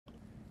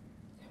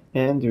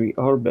And we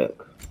are back.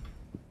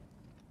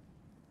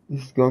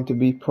 This is going to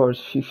be part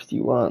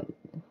 51.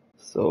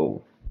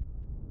 So,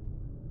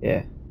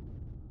 yeah,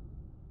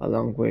 a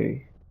long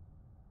way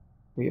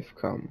we have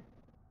come.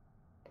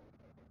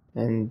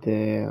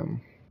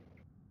 And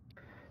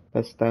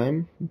last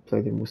time we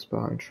played the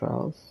Muspelheim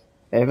Trials.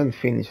 I haven't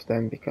finished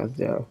them because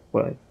they are,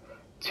 well,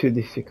 too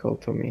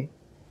difficult for me.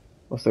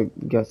 Also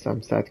got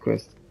some side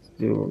quests to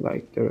do,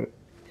 like the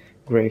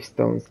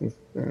gravestones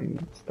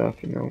and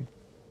stuff, you know.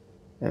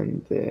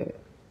 And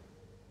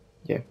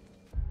yeah.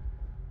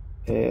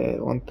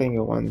 One thing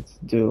I want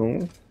to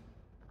do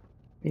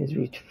is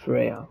reach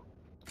Freya.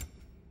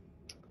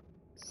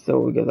 So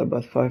we got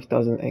about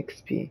 5000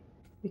 XP.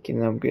 We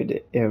can upgrade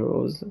the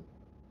arrows.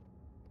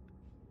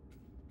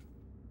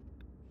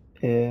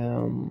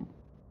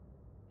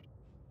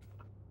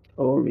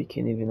 Or we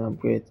can even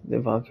upgrade the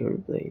Valkyrie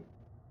blade,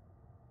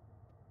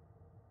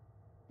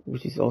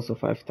 which is also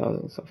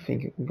 5000. So I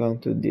think I'm going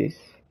to do this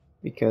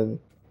because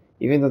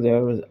even though the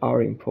arrows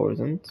are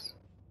important,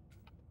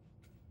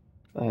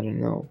 I don't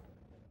know.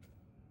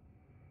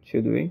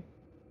 Should we?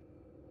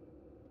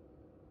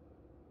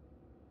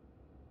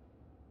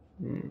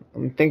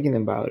 I'm thinking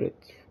about it.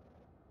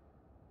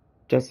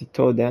 Just to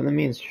throw the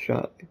enemy and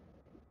shot.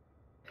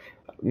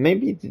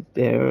 Maybe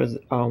the arrows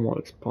are more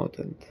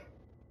important.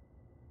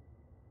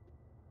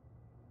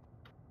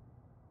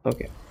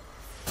 Okay,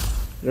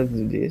 let's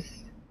do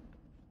this.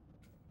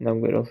 Now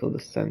we're also the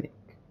Sonic.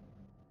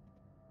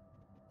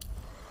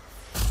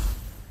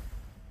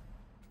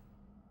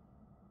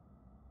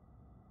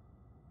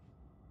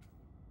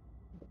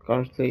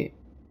 Currently,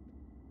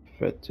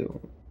 threat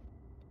 2.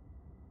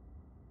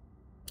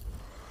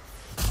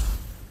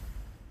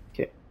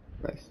 Okay,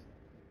 nice.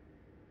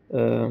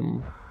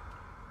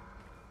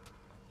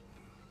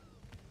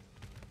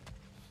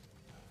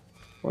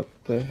 What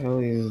the hell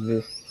is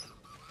this?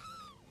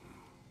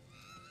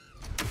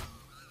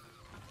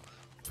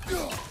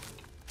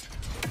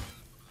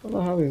 What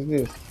the hell is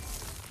this?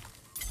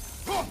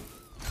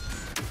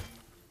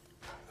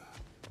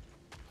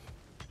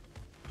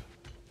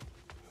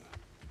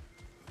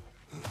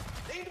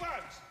 Lead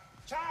worms!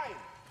 Chime!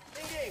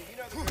 Ding ding, you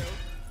know the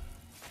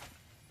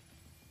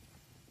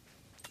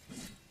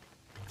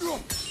drill.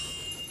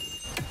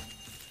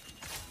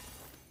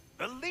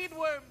 The lead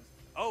worms!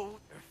 Oh,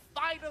 they're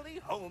finally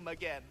home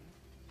again.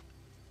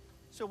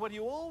 So were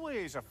you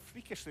always a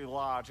freakishly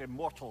large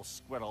immortal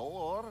squirrel,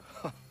 or?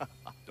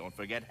 Don't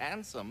forget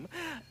handsome.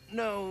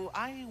 No,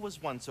 I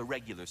was once a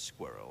regular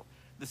squirrel.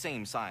 The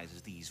same size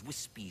as these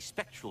wispy,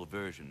 spectral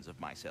versions of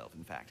myself,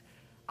 in fact.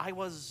 I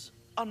was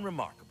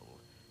unremarkable.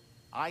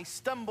 I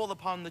stumbled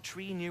upon the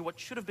tree near what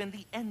should have been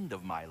the end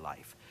of my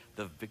life,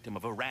 the victim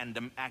of a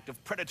random act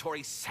of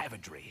predatory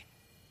savagery.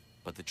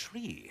 But the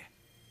tree,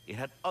 it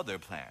had other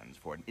plans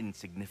for an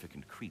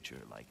insignificant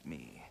creature like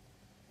me.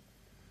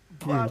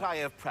 But I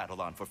have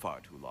prattled on for far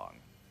too long.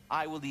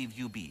 I will leave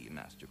you be,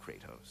 Master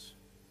Kratos.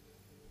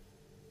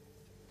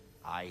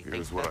 I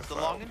think that's the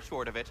long and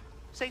short of it.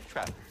 Safe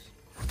travels.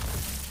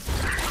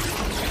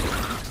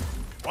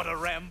 What a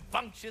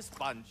rambunctious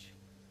bunch.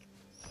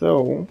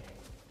 So,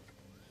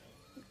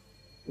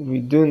 we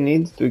do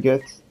need to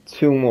get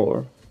 2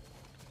 more.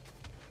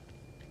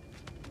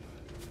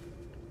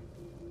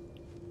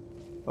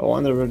 I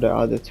wonder where the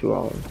other 2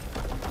 are.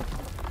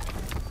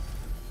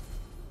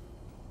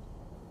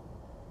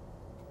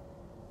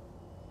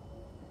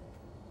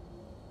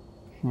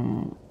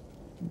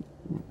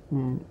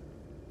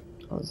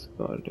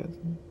 Asgard.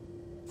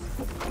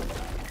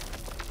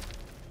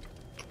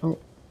 Oh.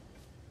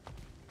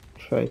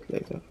 Try it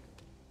later.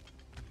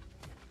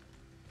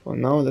 For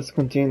now, let's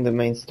continue the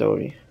main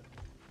story.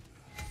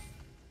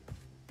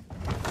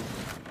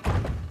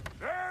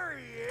 There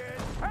he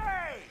is!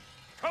 Hey!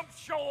 Come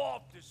show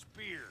off the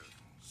spear.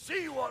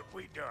 See what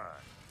we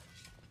done.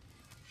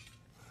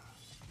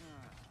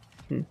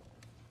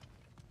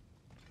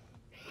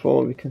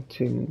 Before we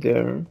continue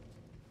there,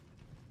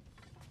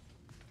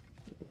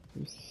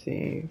 let's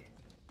see.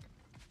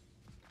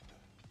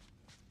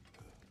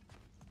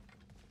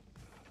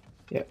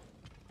 Yeah,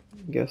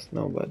 guess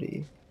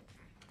nobody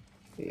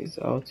is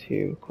out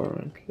here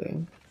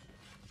currently.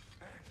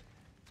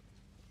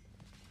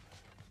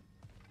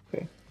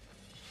 Okay.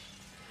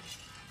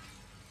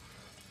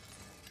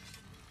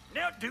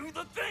 Now do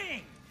the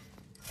thing!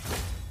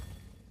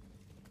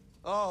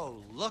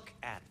 Oh, look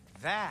at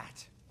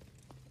that.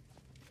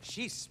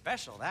 She's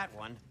special, that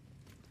one.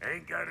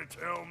 Ain't gotta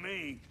tell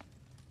me.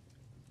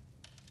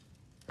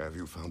 Have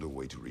you found a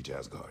way to reach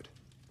Asgard?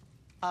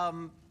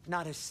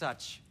 Not as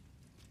such.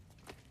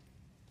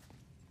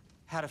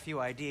 Had a few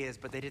ideas,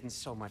 but they didn't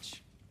so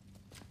much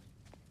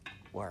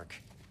work.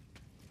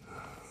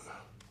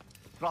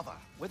 Brother,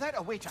 without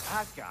a way to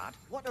Asgard,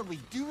 what are we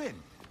doing?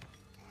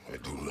 I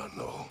do not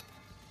know.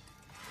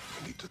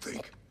 I need to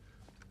think.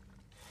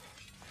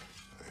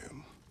 I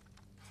am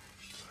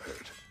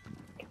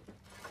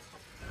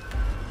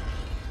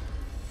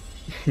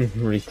tired.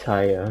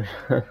 Retire.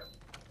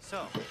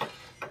 So,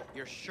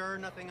 you're sure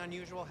nothing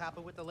unusual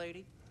happened with the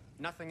lady?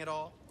 Nothing at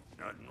all?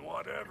 Nothing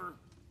whatever.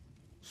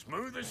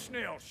 Smooth as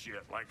snail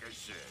shit, like I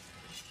said.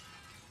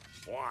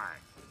 Why?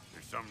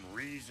 There's some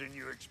reason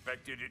you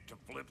expected it to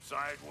flip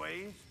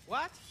sideways?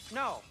 What?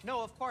 No,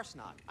 no, of course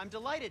not. I'm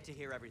delighted to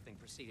hear everything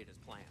proceeded as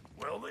planned.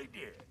 Well, they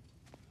did.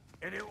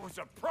 And it was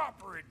a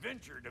proper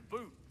adventure to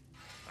boot.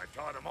 I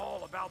taught them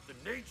all about the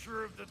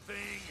nature of the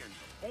thing and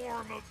the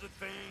form of the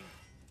thing.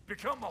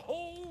 Become a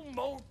whole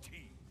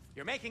motif.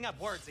 You're making up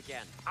words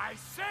again. I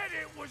said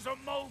it was a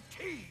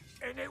motif,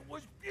 and it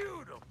was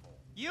beautiful.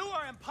 You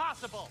are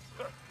impossible!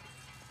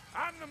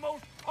 I'm the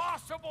most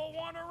possible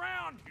one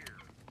around here.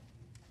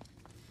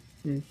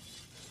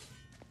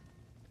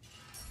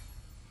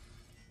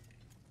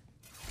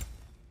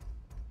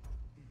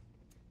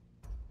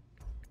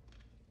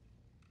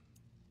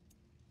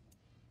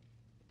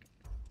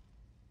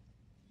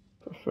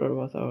 Prefer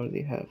what I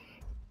already have.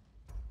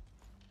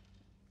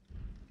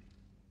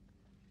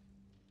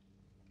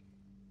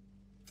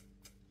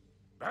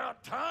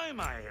 About time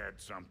I had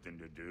something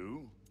to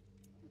do.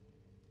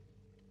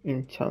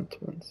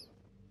 Enchantments.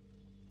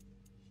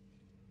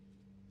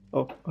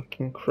 Oh, I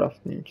can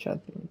craft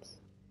enchantments.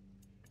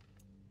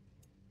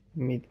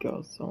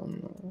 Midgard's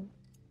on.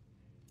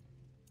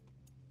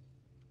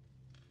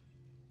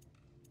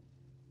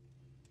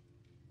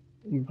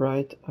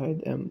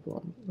 Bright-eyed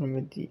emblem,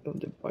 remedy of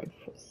the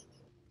Bifrost.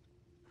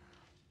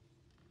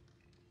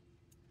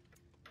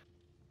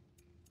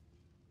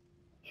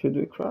 Should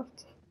we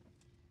craft?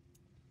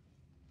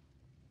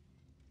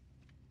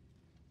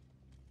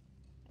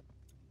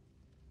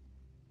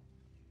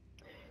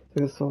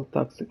 Successful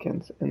attacks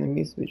against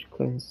enemies which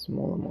claim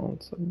small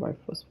amounts of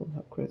Bifrost will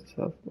have great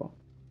health bar.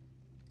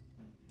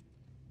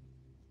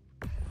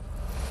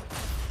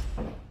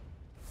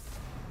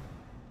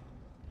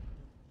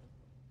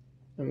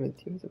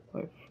 Remedy of the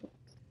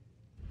Bifrost.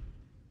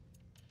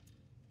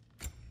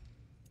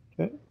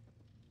 Okay.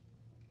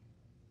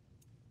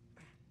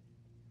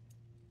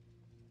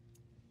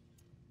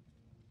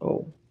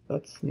 Oh,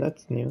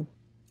 that's new.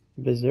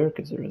 Berserk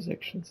is a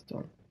resurrection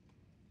stone.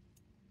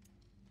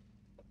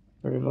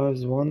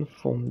 Revives one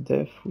from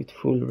death with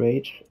full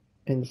rage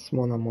and a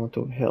small amount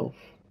of health.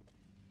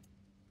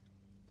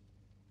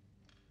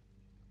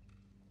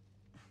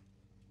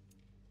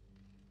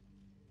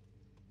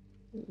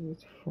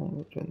 With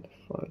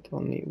 425,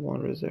 only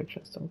one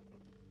resurrection stone.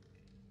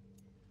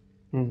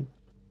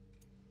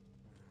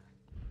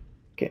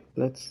 Okay,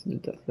 let's do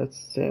that. Let's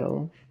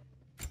sell.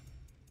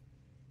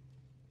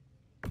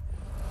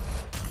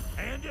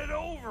 Hand it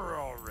over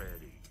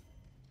already.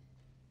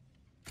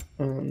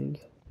 And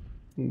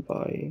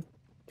buy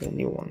the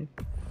new one.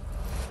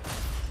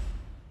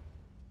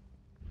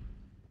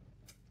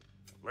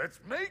 Let's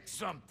make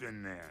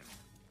something then.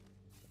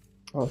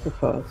 Also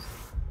fast.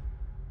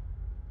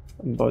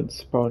 About the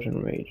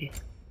Spartan Rage.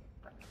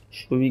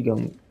 Should we go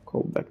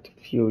back to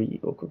Fury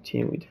or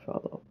continue with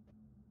Fallout?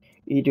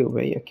 Either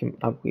way I can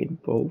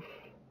upgrade both.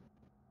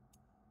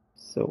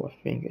 So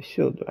I think I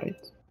should,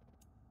 right?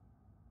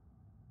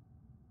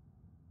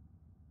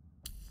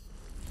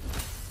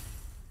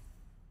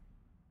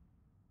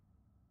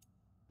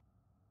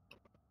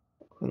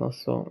 I can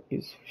also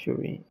use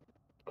Fury.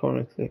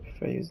 Currently I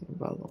prefer using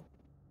Valor.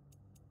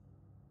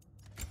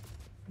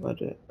 But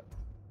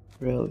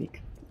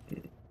relic,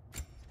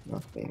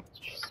 nothing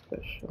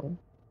special.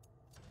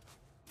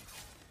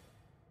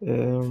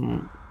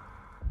 Oh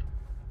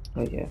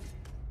yeah.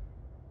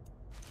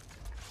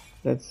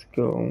 Let's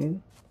go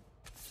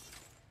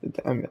to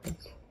the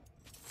amulet.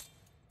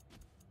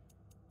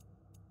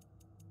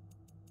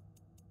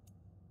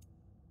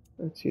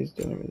 Let's use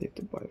the remedy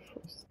to buy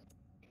first.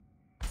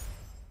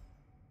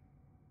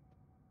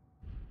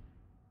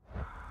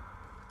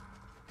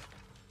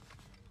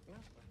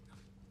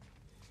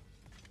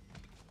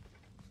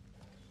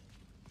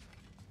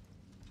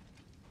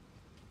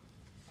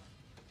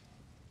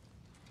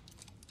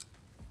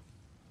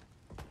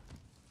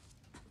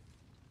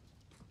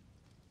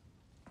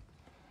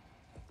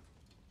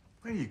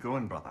 Where are you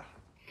going, brother?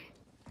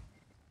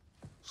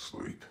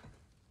 Sleep.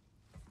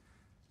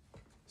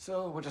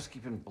 So we're just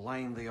keeping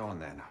blindly on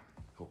then,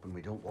 hoping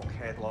we don't walk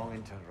headlong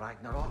into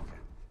Ragnarök.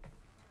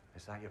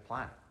 Is that your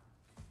plan?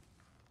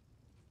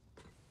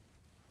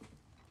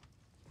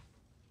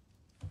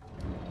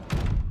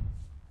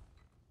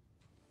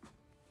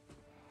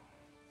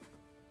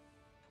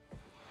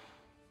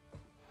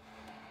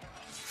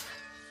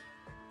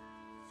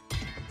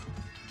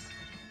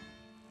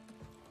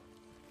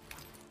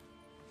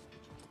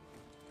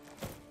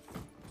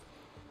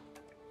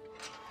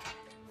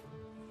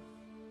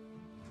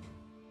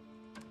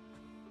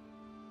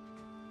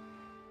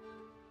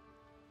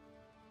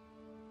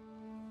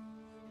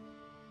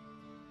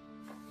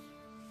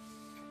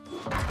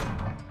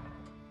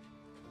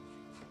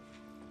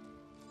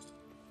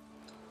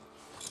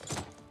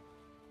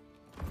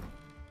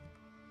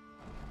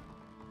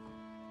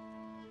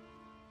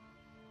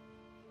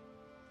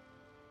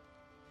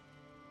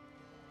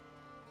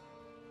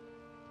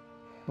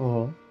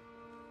 Oh.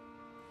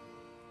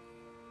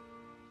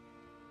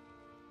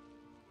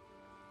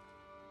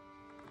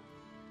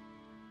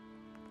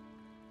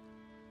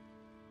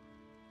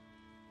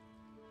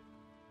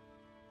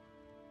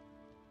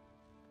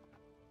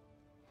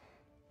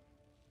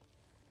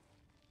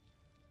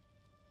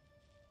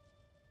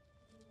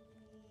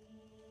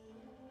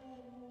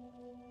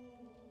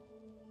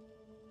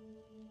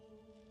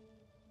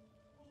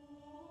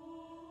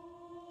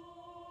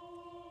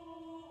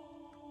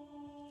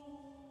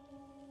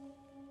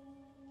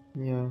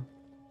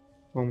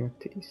 moment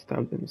he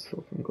stabbed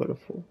himself in God of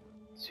War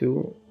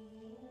 2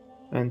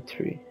 and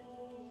 3.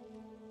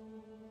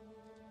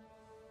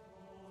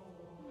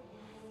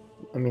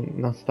 I mean,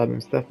 not stab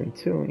himself in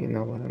 2, you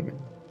know what I mean.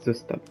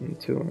 Just stabbed in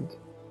 2 and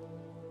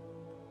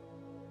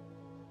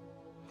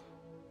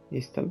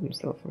he stabbed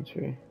himself in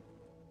 3.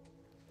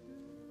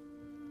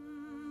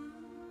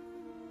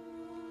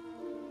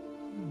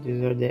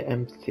 These are the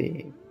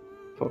empty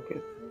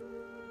pockets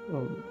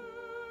of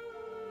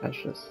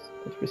ashes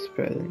that we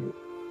spread in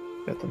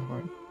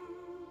Jotunheim.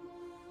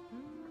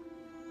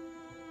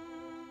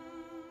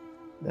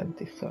 The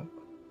empty sack.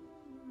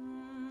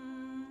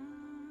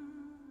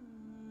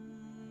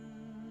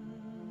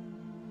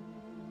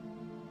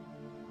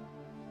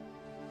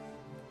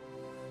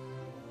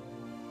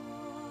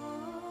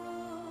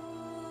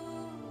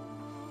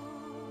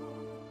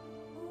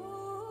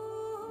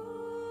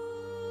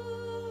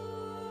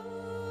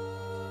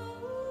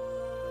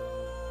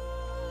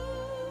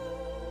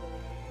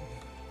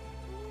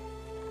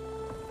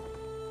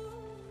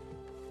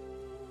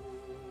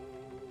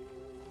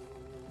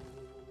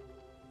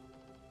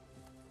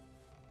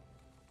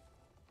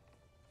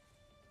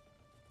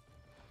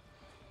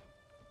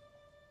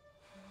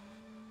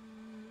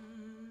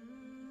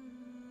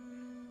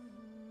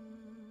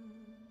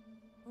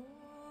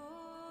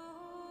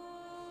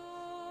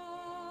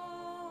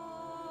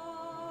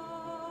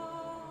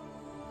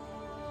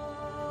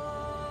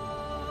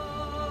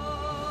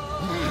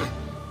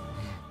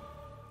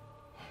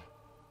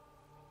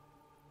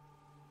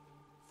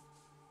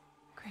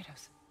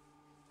 Kratos.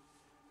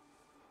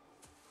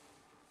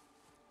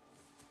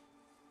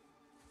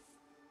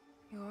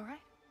 You all right?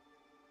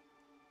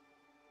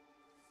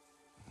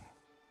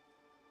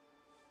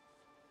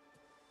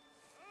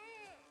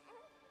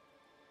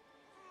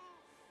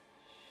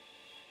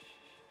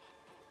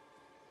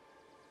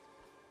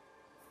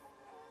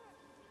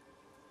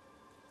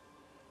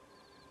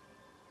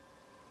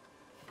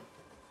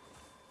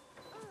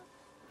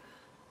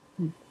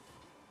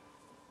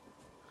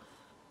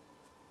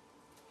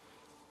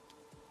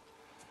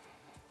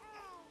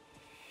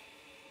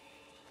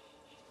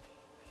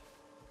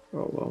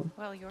 Oh well.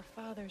 Well, your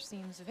father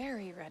seems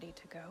very ready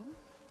to go.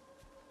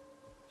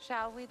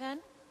 Shall we then?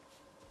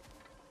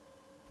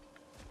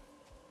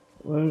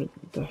 Where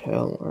the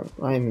hell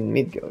I'm in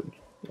Midgard.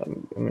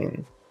 I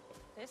mean,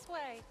 This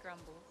way,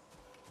 Grumbles.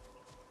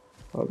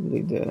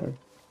 probably the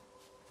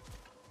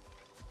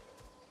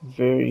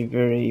very,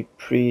 very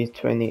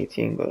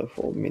pre-2018 God of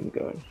War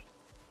Midgard.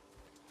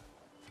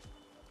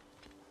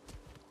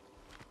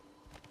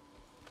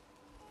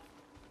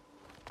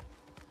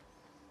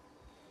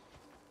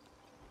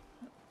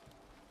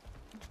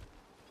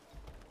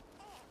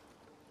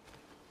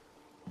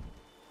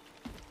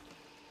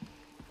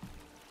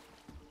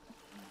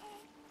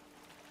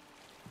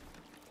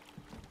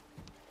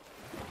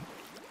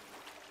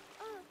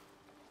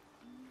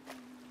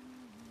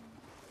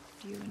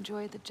 Do you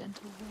enjoy the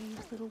gentle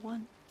waves, little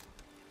one?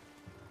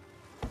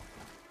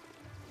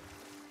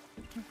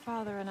 Your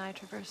father and I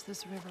traverse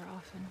this river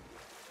often.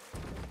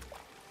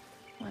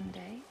 One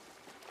day,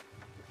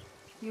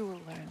 you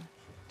will learn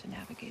to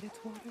navigate its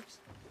waters.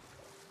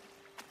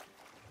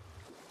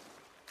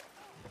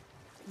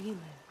 We live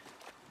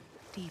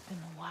deep in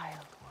the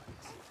wild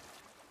woods.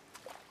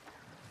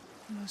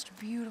 The most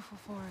beautiful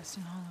forest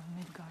in all of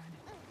Midgard.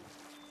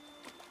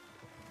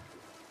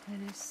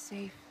 It is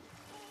safe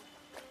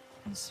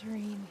and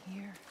serene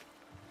here.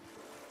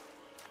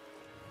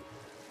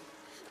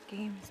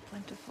 Game is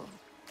plentiful,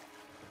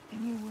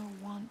 and you will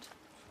want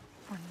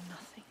for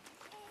nothing.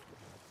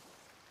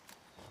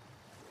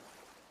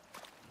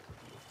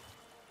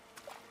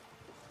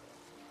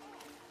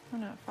 We're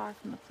not far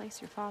from the place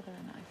your father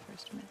and I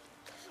first met.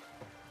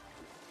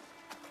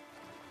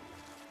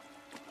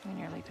 We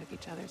nearly took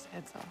each other's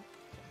heads off.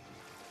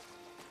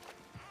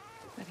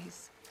 But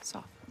he's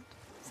softened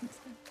since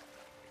then.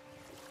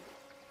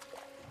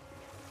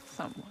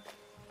 Somewhat.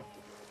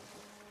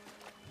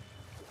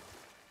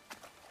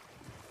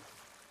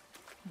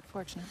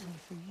 Unfortunately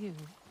for you,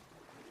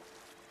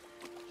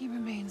 he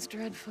remains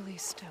dreadfully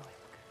stoic.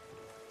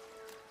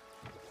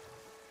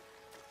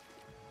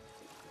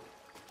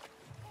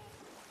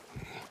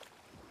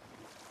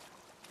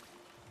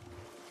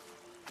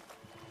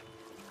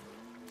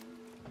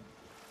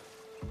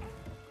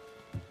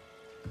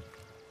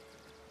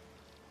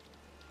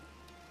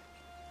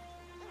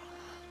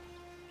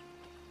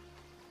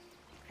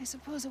 I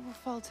suppose it will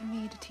fall to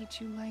me to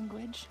teach you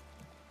language.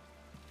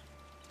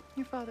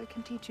 Your father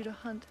can teach you to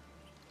hunt.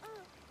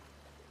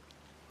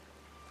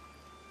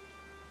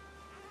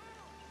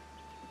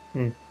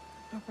 Or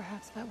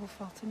perhaps that will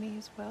fall to me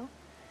as well,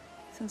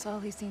 since all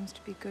he seems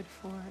to be good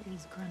for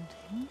is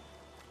grunting.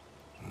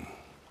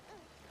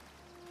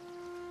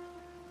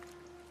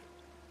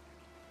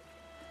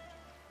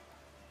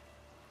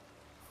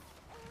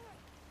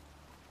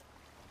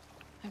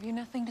 Have you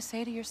nothing to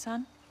say to your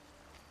son?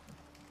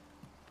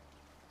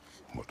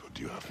 What would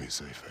you have me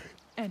say, Faye?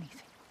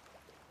 Anything.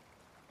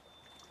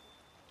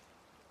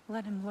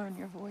 Let him learn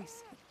your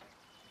voice.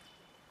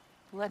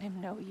 Let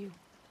him know you.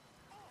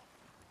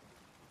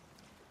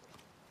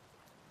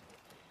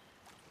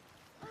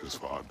 is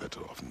far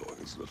better off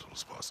knowing as little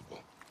as possible.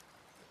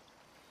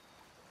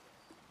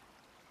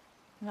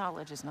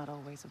 Knowledge is not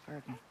always a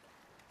burden.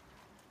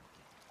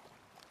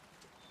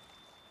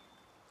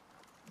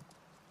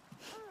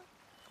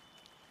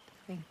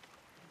 Think.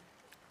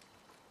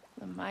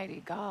 The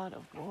mighty god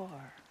of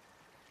war,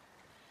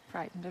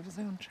 frightened of his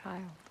own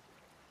child.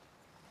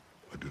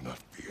 I do not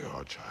fear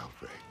our child,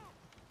 Faye.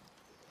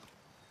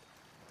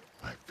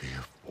 I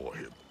fear for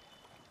him.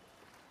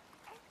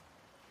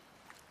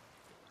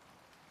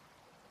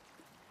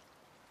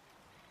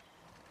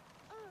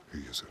 He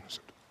is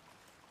innocent.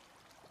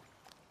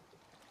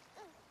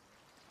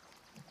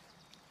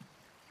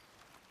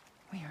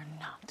 We are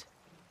not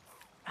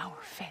our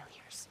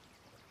failures.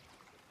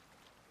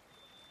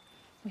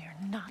 We are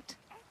not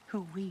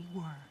who we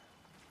were.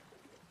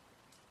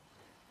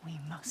 We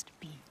must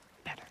be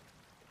better.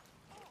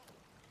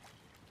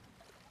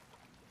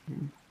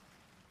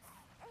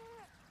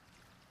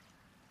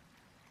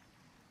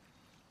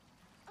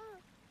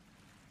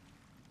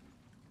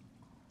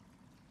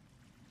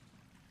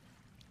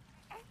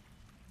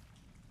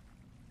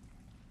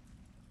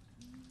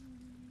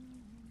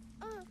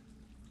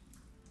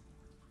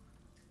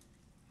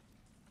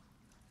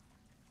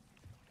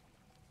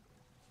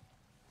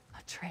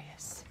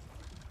 Atreus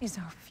is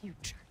our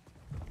future.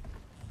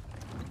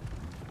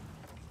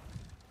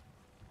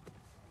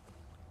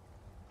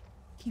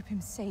 Keep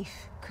him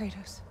safe,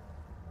 Kratos.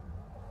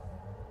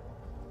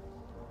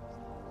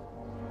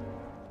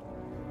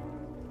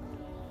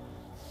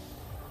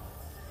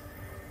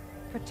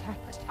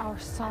 Protect our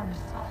son.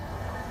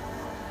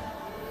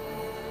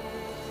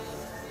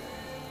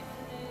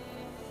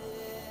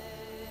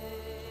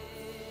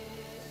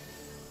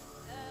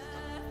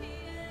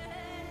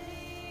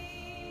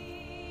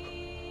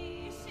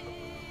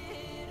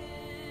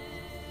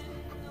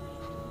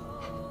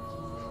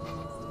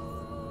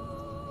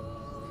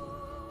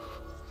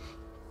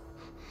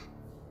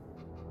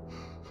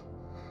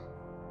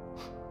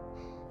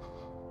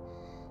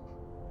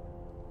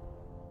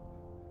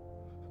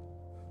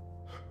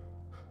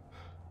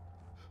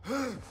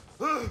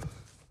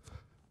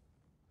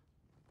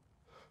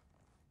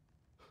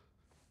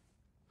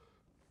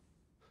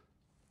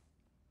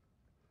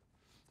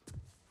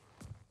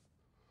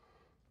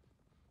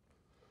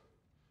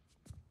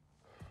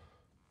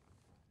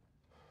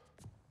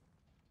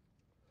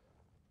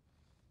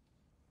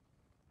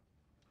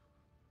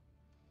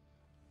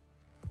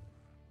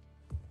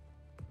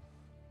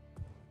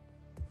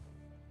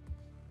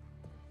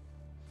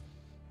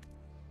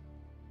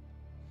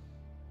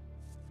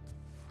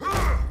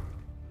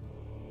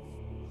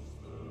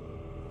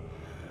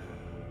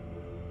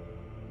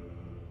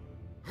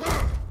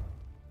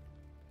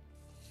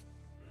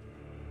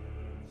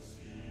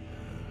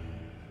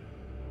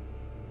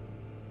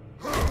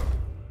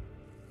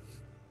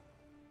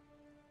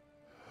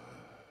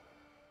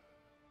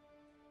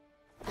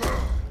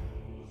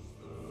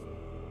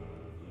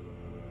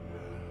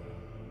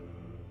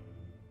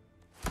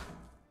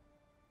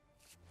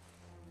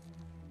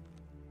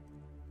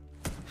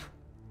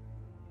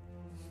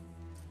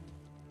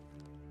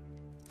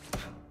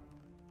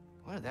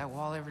 What did that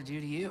wall ever do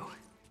to you?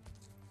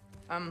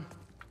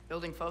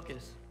 Building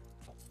focus.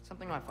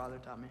 Something my father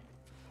taught me.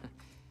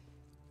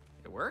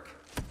 It work?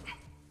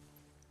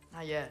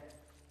 Not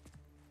yet.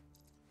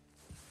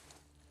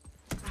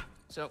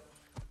 So,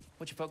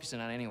 what you focusing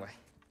on anyway?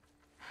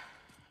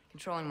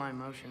 Controlling my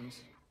emotions.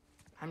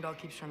 Heimdall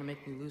keeps trying to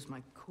make me lose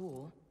my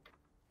cool.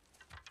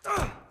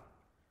 I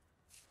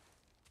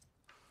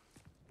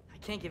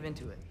can't give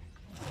into it.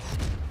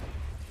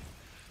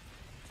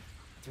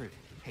 Thrud,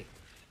 hey,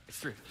 it's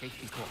Thrud. Hey,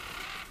 be cool.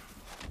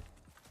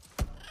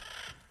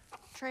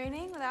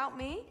 Training without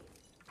me?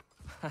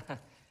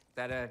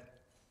 That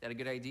a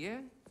good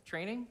idea?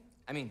 Training?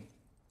 I mean,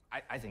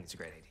 I think it's a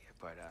great idea,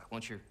 but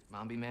won't your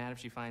mom be mad if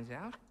she finds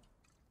out?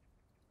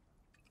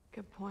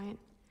 Good point.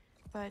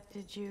 But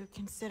did you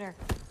consider...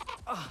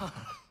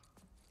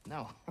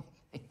 No,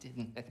 it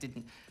didn't. That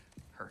didn't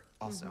hurt,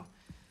 also.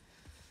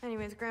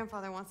 Anyways,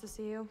 grandfather wants to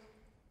see you.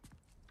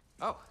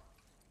 Oh,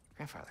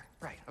 grandfather.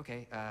 Right,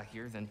 okay.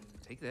 Here, then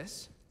take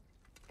this.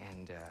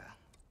 And,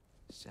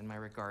 send my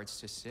regards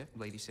to Sif,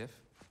 Lady Sif.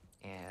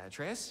 And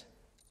Atreus,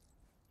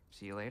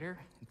 see you later.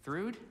 And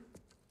Thrud.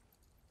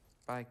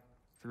 Bye,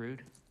 Thrud.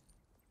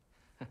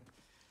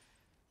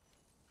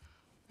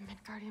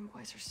 Midgardian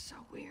boys are so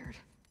weird.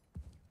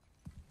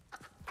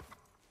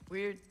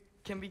 Weird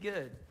can be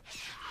good.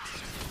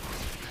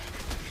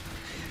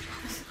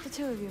 The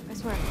two of you, I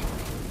swear.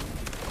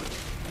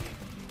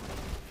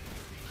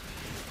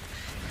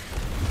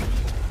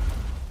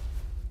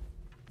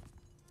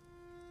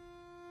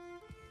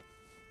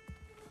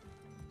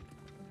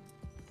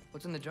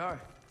 What's in the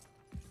jar?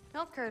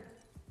 Milk curd,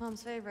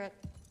 Mom's favorite.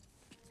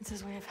 It's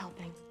his way of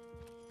helping.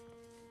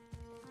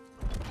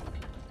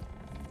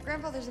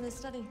 Grandfather's in his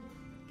study.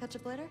 Catch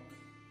up later?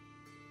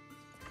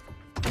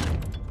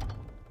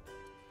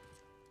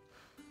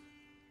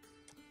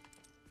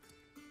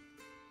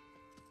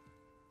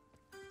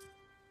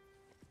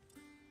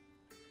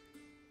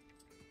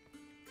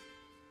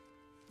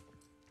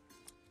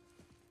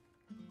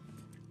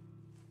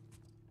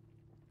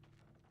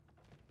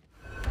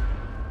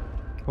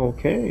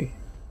 Okay.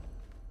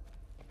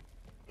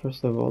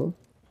 First of all,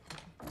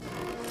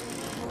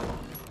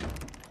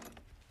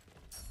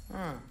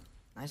 Huh.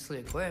 Nicely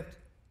equipped.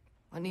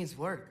 What needs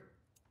work?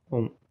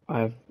 I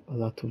have a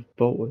lot of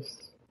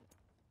bows.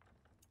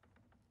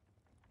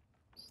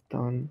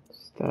 Stun,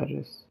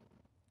 status,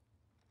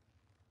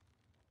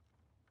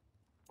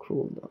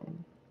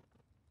 cooldown.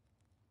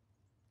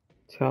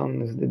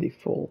 Talon is the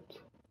default.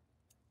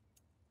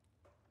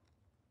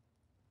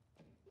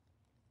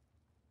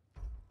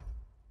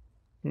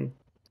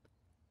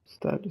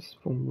 Status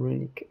from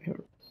runic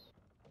arrows.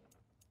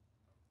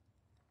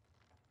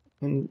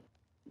 And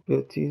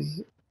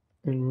abilities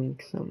and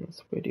runic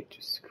summons ready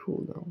to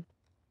cooldown.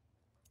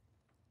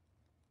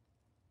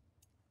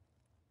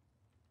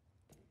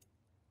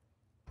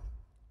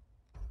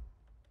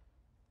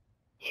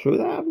 Should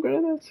I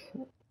upgrade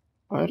it?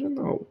 I don't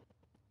know.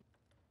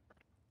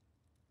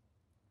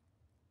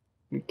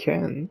 We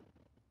can.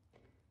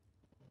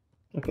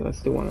 Okay,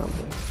 let's do one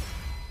upgrade.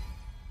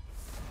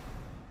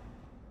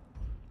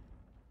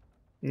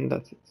 And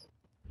that's it.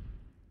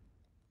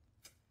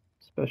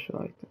 Special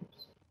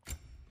items.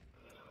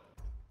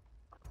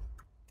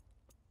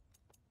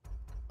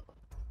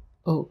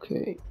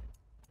 Okay.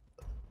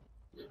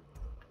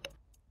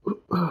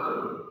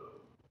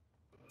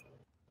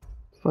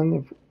 Funny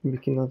if we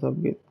cannot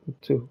upgrade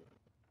to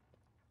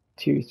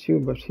tier 2,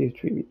 but tier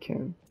 3 we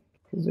can.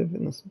 Because of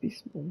Venus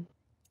Beast Bomb.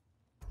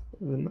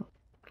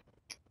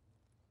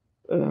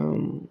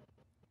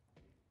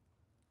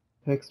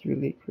 Hex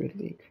relic,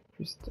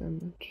 increase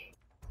damage.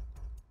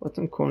 What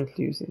I'm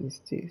currently using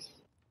is this.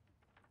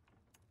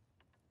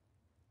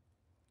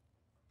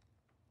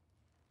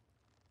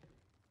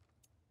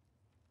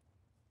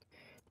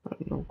 I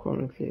don't know,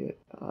 currently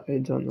I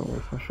don't know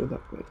if I should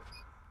upgrade it.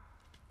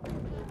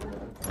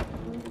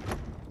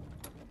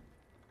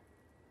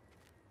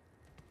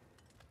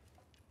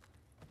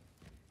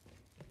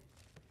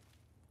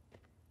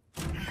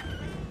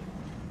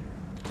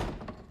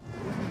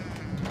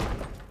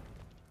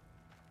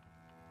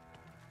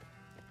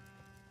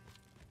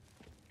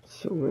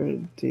 So where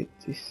did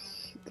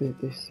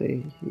they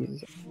say he's?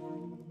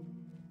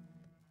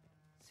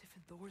 Sif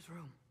and Thor's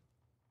room.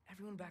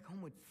 Everyone back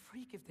home would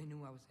freak if they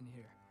knew I was in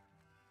here.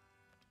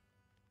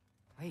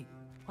 Wait,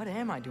 what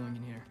am I doing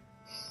in here?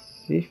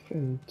 Sif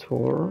and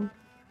Thor?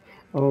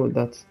 Oh,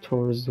 that's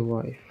Thor's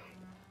wife.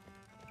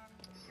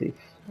 Sif,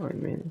 I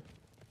mean.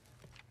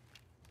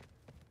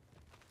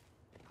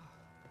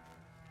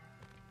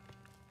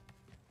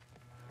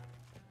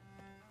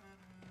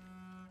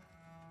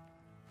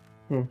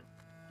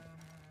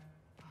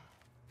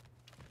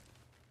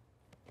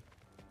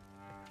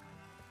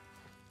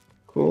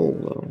 Cool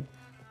though.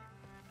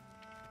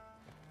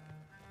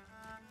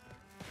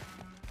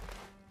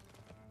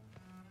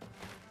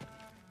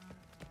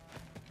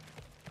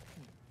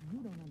 You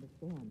don't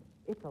understand.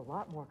 It's a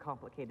lot more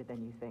complicated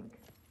than you think.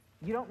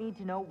 You don't need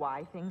to know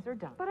why things are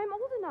done. But I'm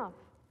old enough.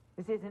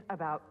 This isn't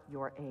about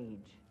your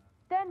age.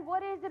 Then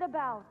what is it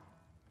about?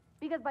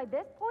 Because by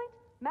this point,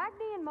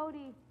 Magni and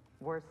Modi...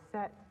 We're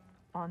set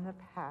on the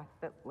path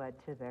that led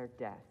to their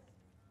deaths.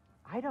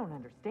 I don't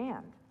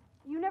understand.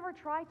 You never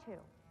try to.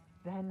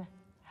 Then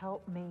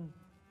help me.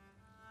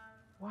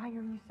 Why are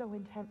you so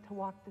intent to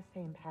walk the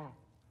same path?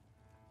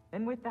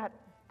 And with that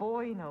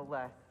boy, no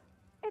less.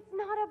 It's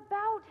not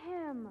about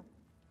him.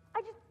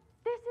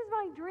 This is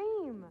my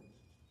dream.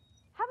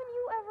 Haven't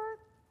you ever...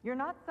 You're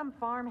not some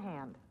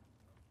farmhand.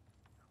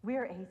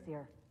 We're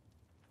Aesir.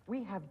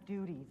 We have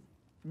duties,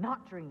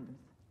 not dreams.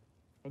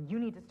 And you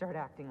need to start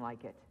acting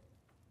like it.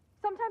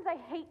 Sometimes I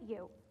hate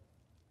you.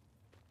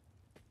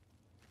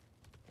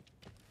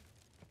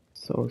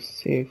 So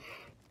Sif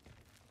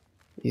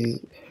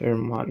is her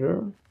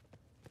mother,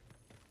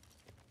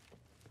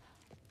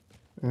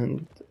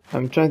 and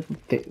I'm trying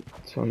to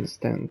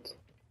understand.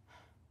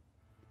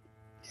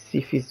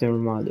 Sif is her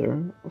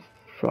mother of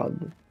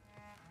Fraud,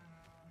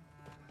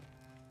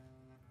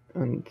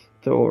 and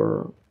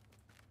Thor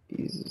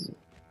is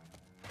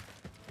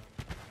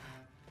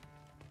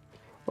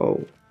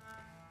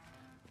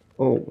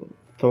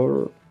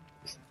Thor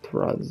is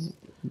Thrud's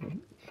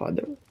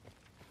father.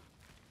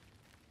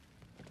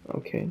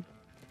 Okay.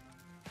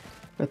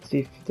 Let's see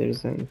if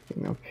there's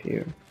anything up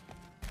here.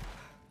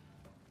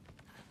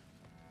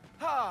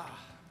 Ah,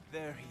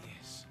 there he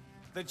is.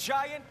 The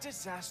giant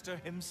disaster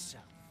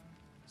himself.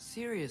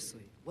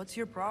 Seriously, what's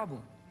your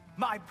problem?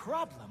 My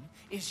problem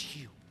is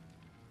you.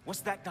 Was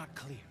that not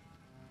clear?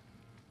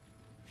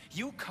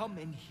 You come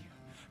in here,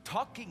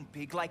 talking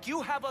big like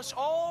you have us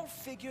all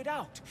figured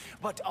out.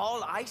 But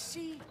all I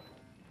see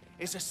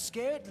is a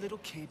scared little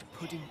kid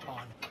putting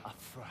on a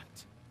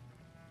front.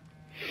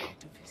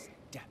 Out of his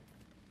depth,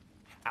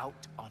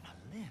 out on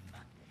a limb,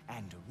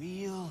 and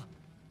real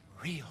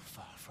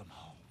far from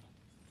home.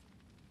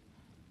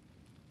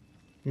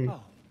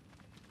 Oh,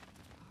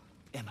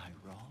 am I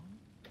wrong?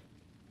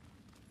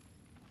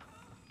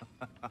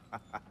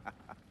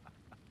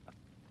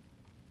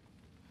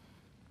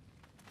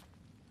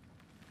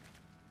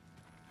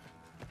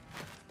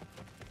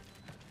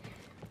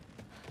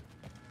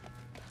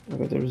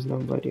 but there's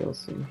nobody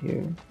else in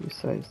here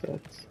besides that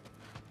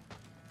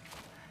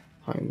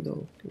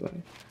Heimdall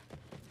guy.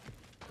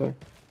 Okay.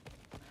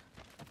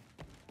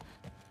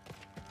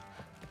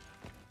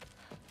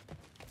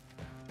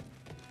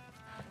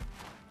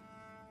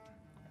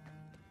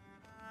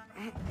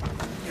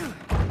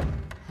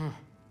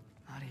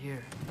 Not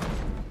here.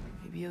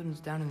 Maybe Odin's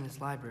down in this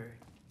library.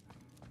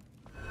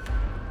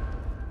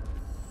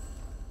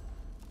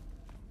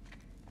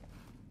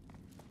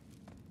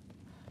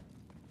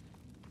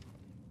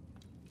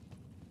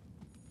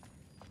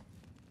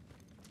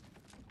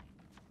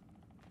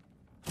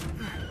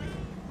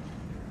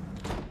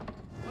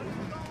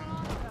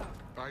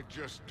 I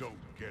just don't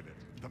get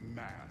it. The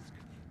mask.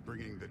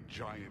 Bringing the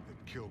giant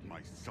that killed my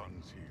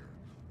sons here.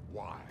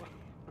 Why?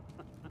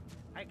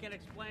 I can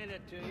explain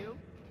it to you,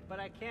 but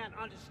I can't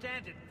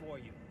understand it for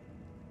you.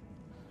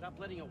 Stop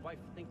letting your wife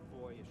think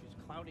for you. She's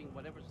clouding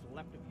whatever's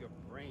left of your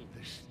brain.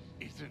 This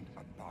isn't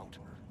about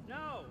her.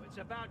 No, it's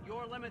about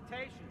your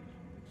limitations.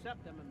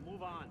 Accept them and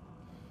move on.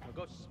 Or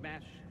go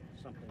smash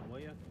something, will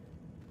you?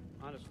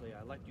 Honestly,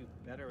 I liked you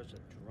better as a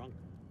drunk.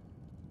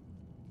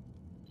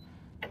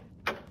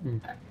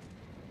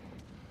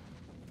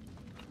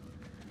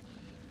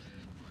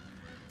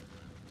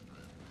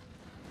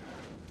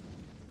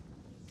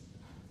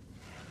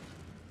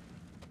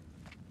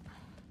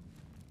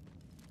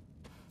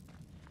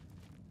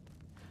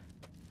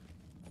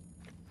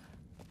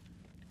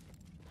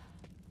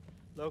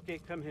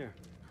 Loki, come here.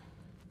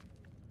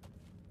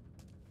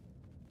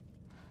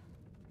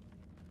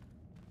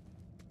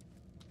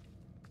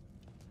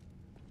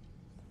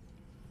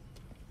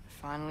 I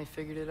finally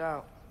figured it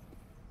out.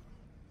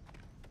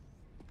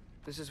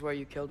 This is where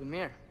you killed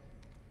Ymir,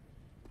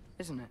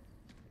 isn't it?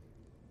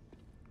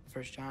 The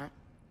first giant?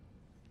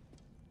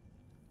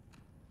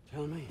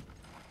 Tell me,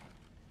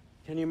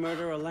 can you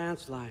murder a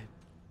landslide?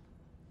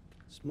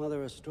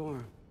 Smother a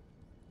storm?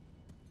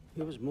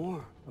 He was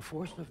more, a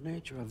force of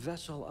nature, a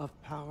vessel of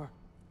power.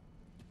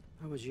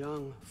 I was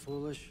young,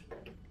 foolish,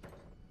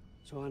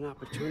 saw an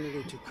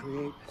opportunity to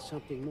create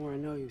something more. I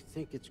know you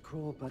think it's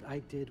cruel, but I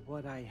did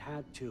what I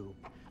had to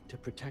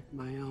protect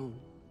my own.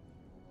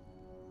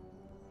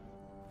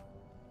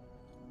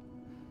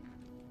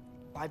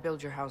 Why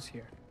build your house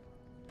here?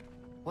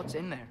 What's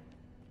in there?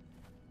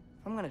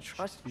 I'm gonna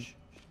trust you.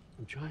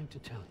 I'm trying to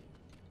tell you.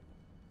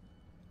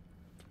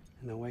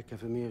 In the wake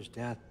of Ymir's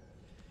death,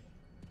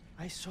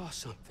 I saw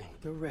something,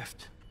 the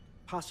rift,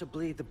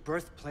 possibly the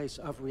birthplace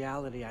of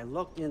reality. I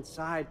looked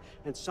inside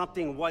and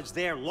something was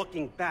there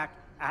looking back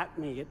at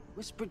me. It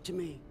whispered to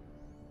me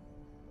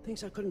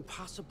things I couldn't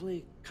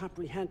possibly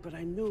comprehend, but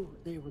I knew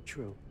they were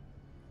true.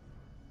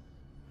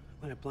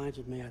 When it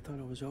blinded me, I thought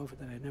it was over,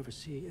 that I'd never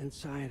see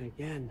inside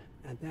again.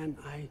 And then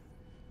I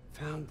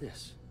found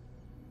this.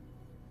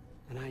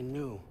 And I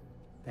knew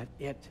that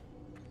it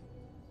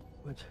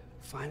would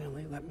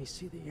finally let me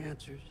see the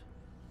answers.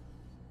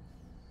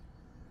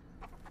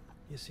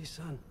 You see,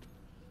 son,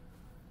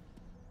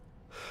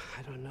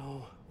 I don't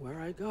know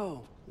where I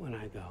go when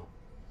I go.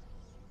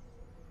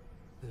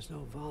 There's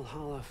no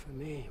Valhalla for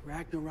me.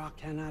 Ragnarok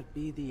cannot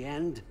be the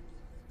end.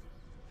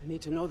 I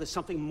need to know there's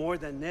something more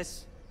than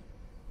this.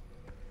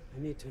 I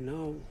need to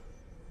know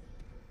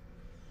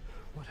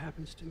what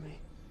happens to me.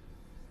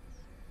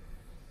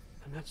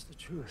 And that's the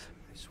truth,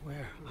 I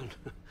swear, on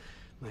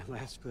my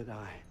last good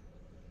eye.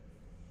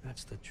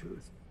 That's the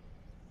truth.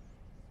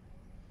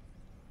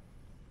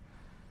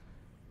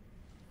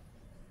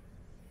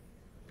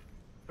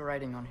 The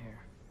writing on here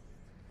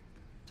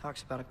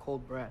talks about a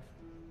cold breath.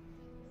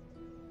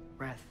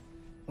 Breath.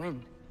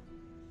 Wind.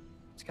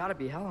 It's gotta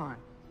be Helheim.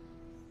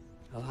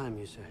 Helheim,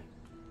 you say?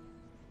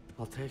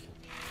 I'll take it.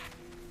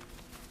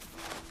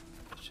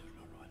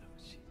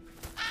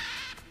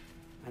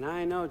 And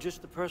I know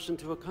just the person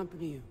to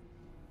accompany you.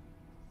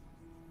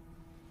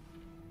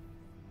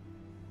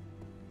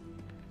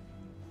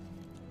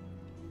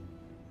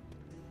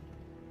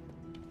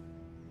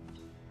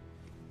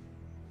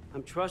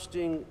 I'm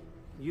trusting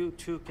you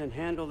two can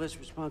handle this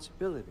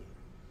responsibility.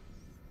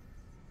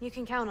 You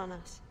can count on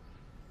us.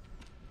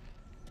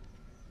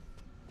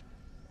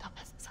 Don't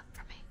mess this up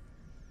for me.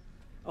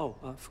 Oh,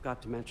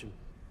 forgot to mention.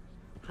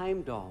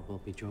 Heimdall will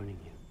be joining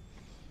you.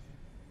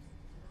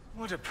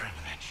 What a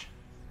privilege.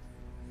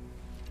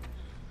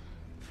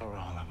 For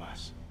all of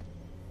us.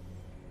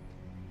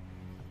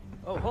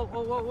 Oh,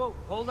 whoa,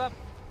 hold up.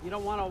 You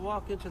don't want to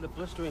walk into the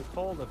blistering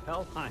cold of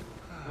Helheim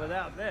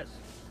without this.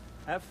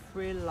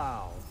 Every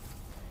Lau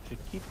should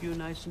keep you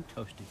nice and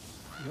toasty.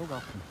 You're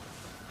welcome.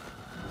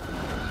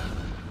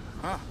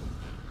 Huh.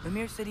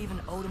 Ymir said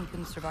even Odin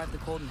couldn't survive the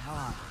cold in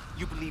Helheim.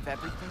 You believe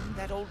everything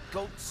that old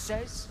goat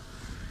says?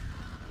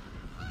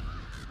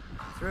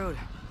 Thrud,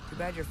 too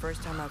bad your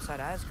first time outside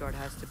Asgard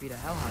has to be to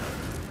Helheim.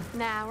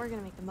 Nah, we're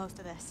gonna make the most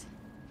of this.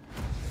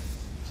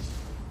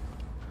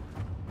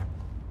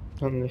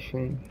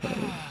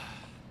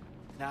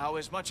 Now,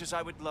 as much as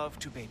I would love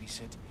to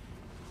babysit,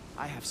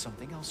 I have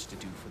something else to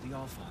do for the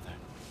Allfather.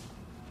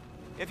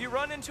 If you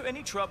run into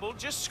any trouble,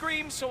 just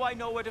scream so I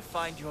know where to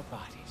find your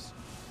bodies.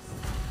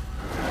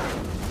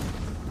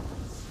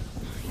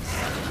 Nice.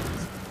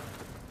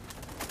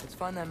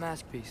 find that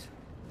mask piece.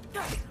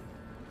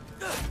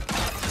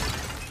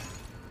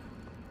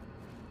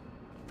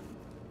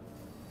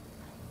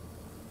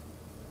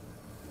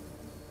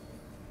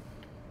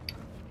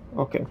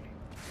 Okay,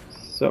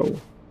 so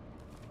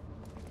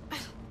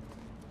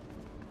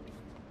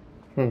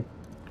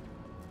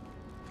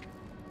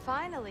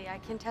Finally, I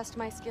can test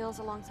my skills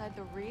alongside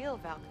the real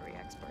Valkyrie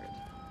expert.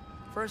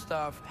 First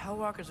off,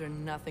 Hellwalkers are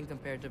nothing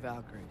compared to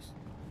Valkyries.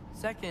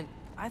 Second,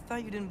 I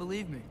thought you didn't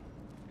believe me.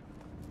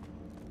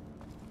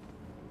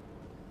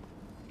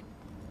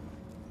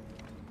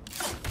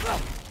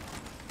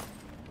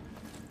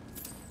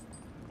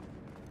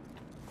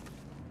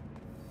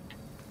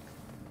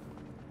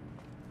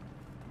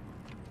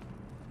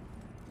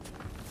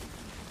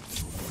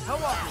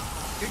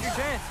 Hellwalkers, here's your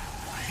chance.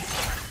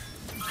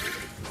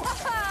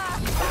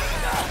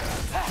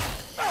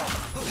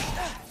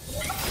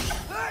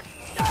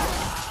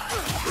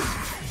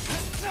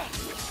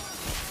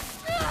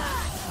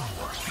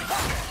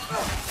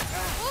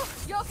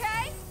 You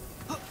okay?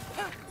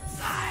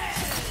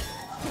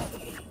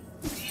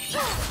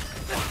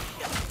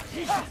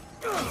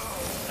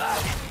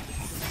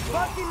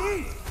 Fucking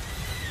eat!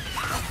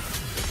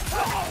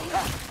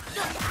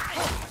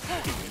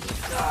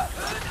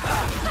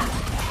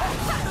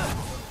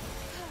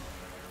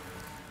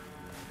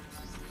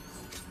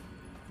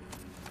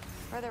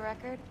 For the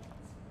record,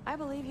 I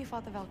believe you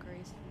fought the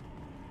Valkyries.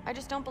 I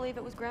just don't believe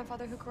it was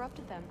Grandfather who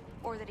corrupted them,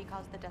 or that he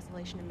caused the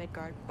desolation in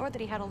Midgard, or that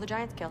he had all the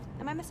giants killed.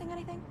 Am I missing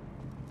anything?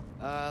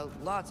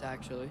 Lots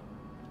actually.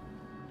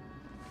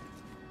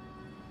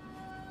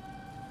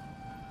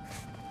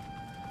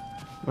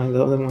 I'm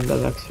the only one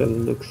that actually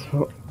looks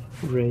for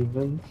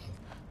ravens.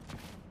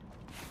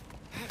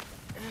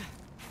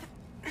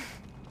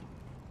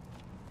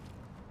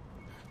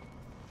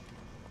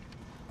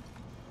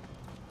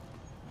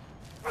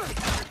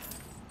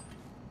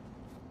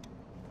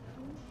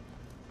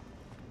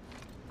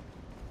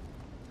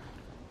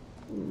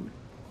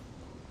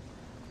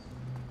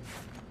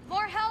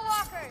 More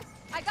Hellwalkers!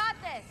 I got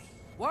this!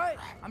 What?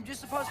 I'm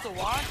just supposed to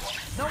watch?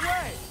 No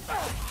way!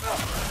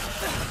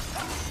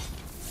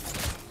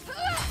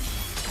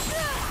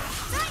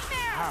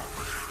 Nightmare! Wow,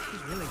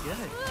 he's really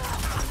good.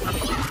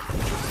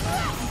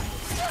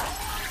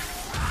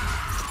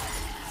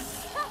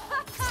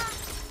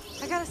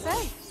 I gotta say, I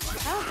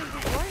don't think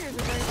these warriors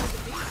are very good to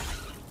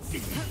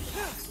beat.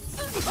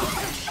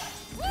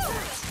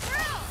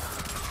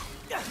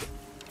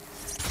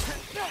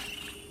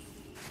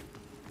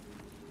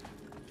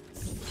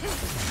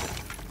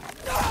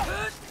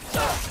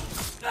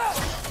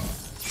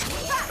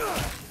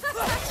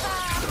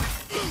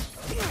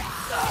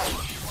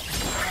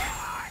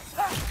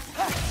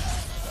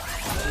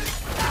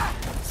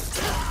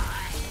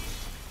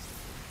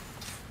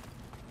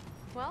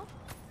 Well,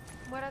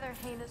 what other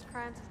heinous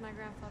crimes has my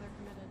grandfather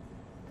committed?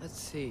 Let's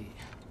see.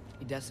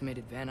 He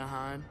decimated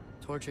Vanaheim,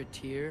 tortured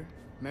Tyr,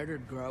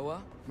 murdered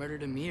Groa,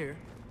 murdered Ymir.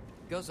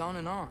 Goes on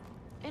and on.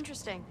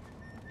 Interesting.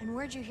 And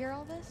where'd you hear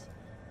all this?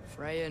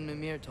 Freya and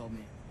Mimir told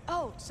me.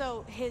 Oh,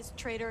 so his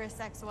traitorous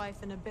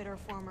ex-wife and a bitter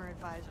former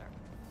advisor.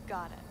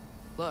 Got it.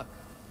 Look,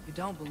 you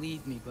don't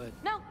believe me, but...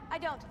 No, I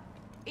don't.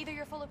 Either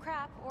you're full of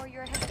crap, or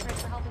you're a hypocrite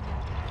for helping him.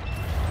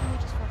 Can we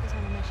just focus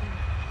on the mission?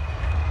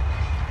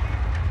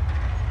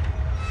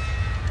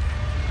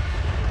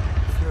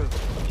 True.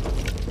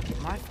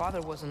 My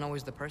father wasn't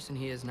always the person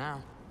he is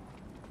now.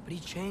 But he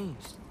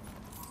changed.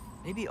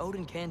 Maybe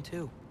Odin can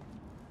too.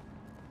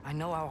 I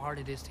know how hard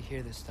it is to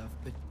hear this stuff,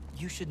 but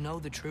you should know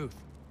the truth.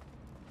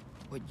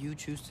 What you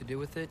choose to do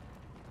with it,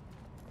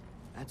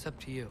 that's up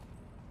to you.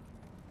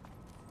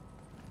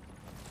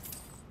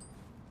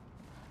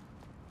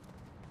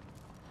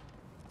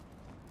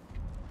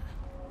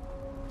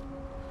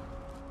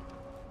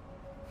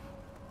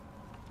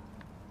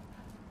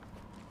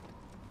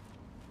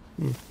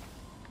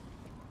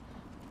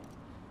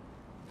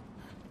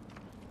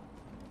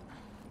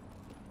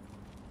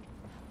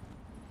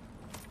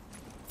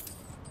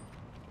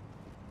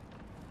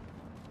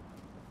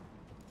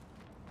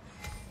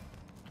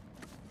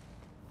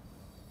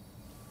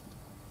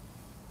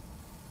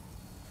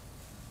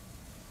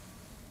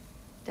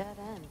 Dead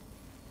end.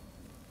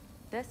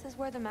 This is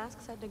where the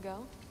mask said to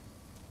go?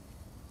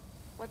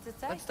 What's it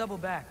say? Let's double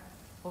back.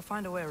 We'll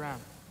find a way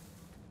around.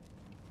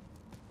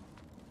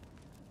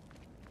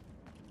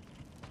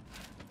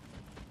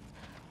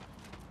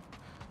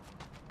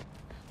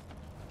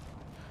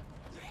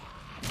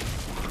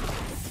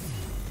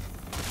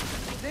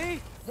 See?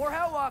 More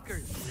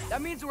Hellwalkers!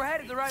 That means we're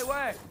headed the right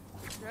way!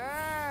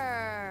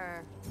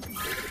 Sure.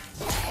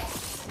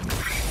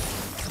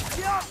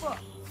 Alpha!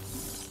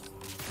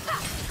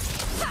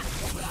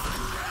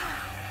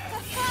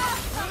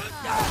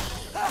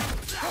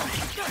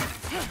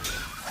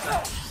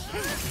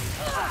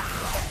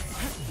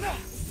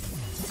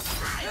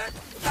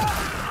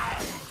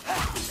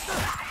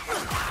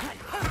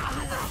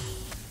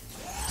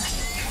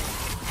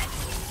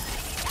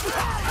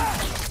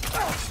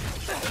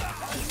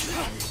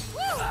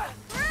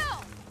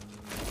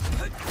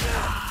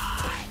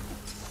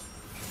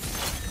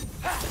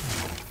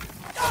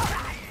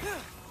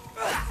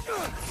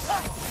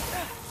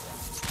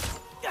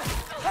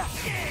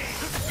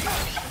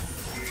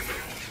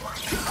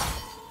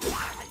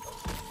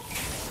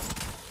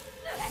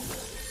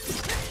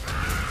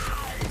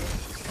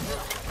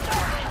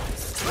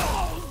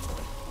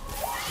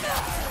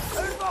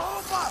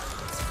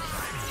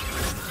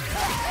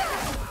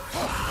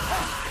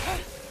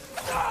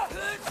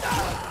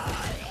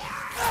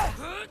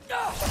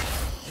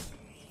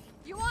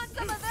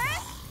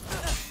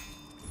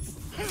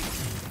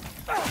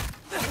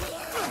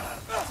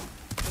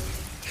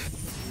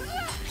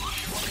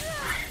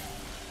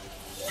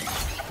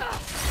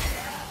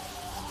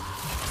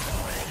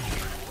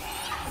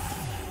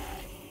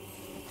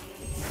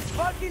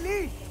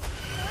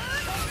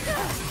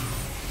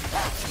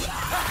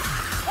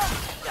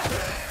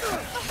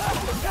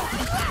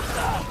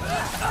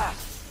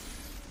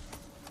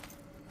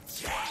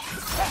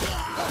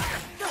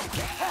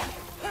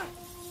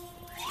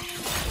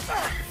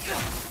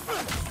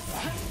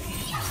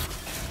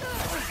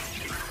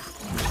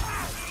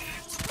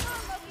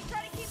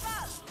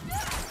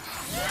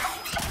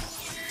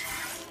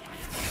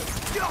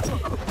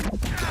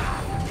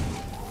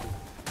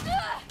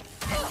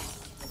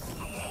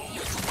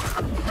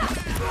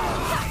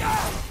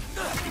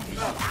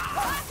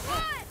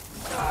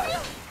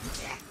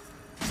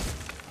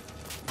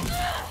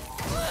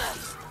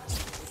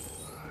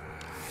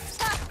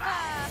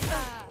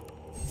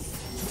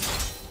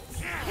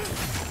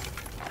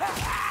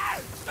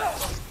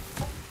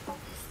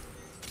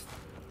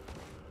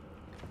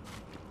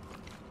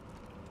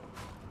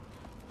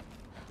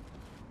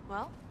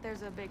 Well,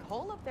 there's a big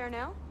hole up there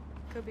now.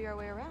 Could be our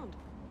way around.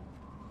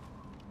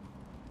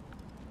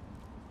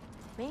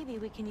 Maybe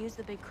we can use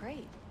the big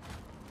crate.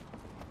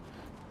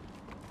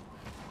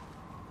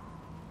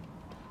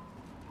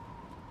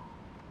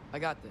 I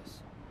got this.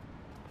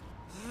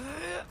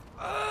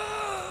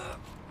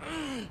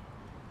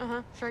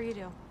 Uh-huh, sure you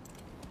do.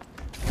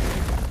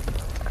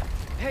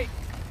 Hey,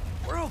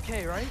 we're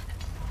okay, right?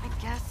 I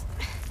guess.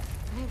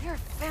 Maybe our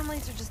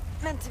families are just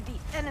meant to be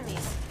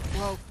enemies.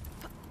 Well,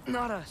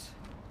 not us.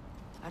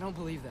 I don't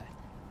believe that.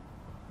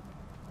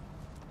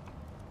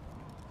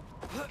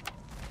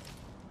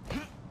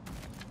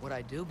 What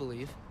I do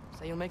believe is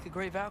that you'll make a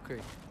great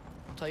Valkyrie.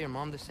 I'll tell your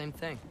mom the same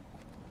thing,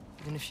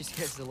 even if she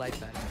scares the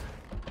life out of her.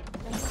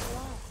 Thanks a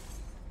lot.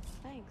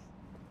 Thanks.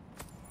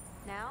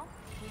 Now,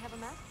 we have a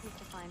masterpiece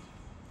to find.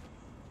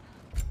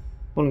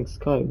 Falling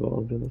sky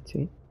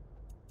ability.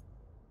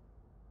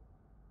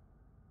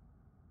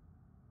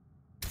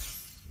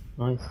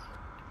 Nice.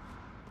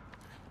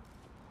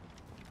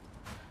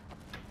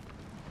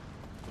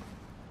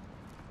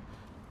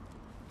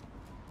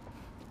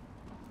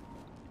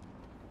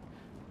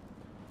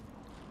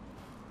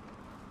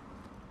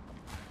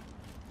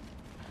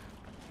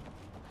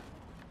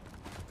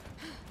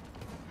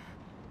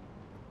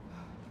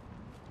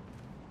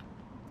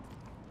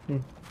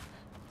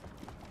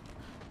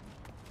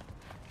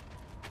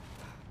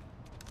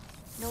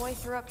 No way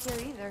through up here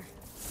either.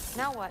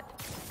 Now what?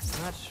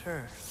 Not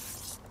sure.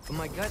 But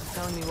my gut's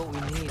telling me what we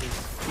need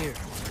is here.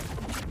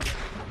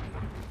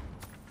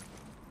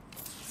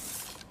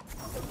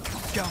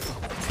 Jump.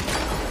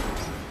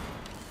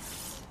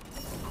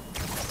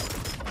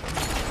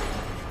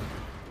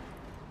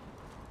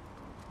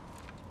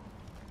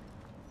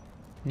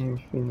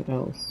 Anything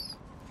else?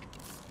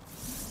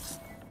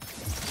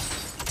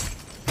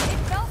 It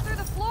fell through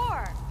the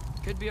floor!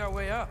 Could be our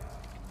way up.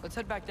 Let's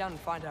head back down and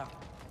find out.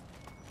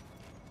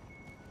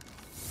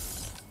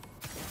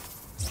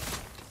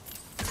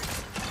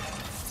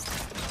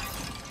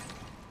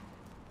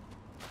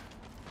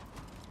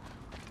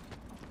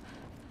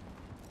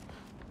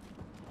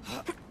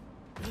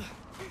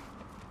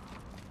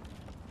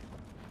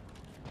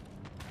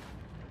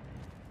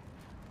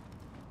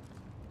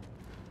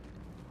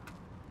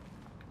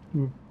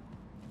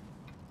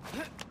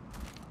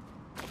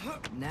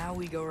 Now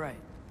we go right.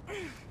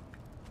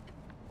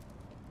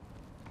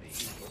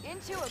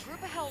 Into a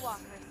group of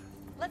Hellwalkers.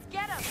 Let's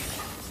get them!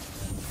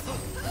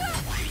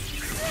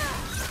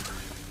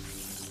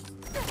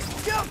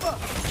 Jump up!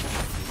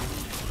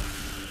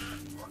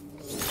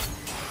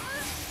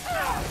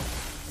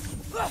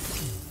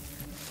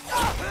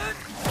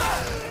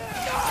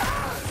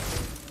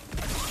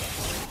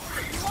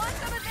 You want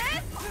some of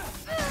this?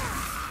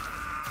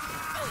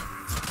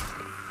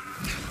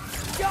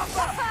 Jump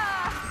up!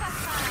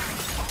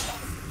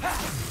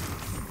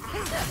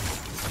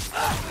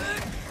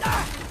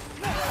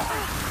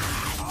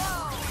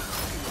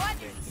 What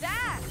is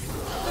that?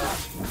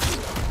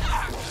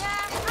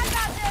 Yeah, I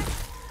got this!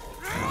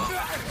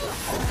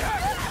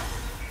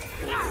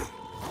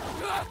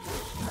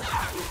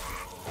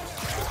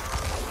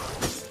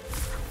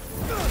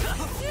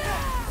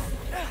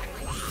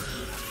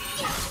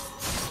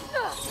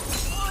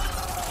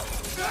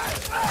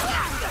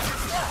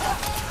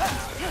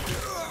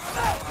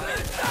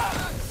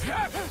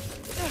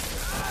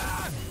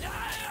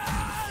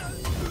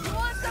 You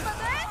want some of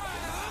this?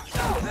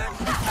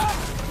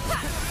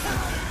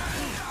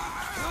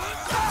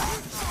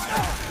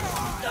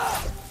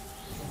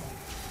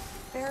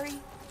 Very,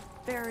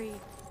 very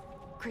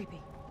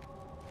creepy.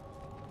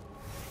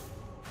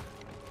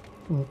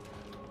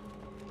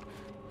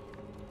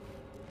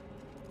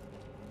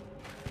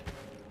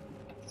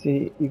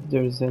 See if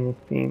there's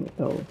anything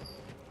else.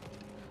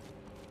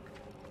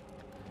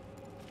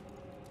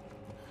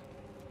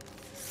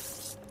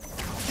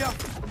 Jump!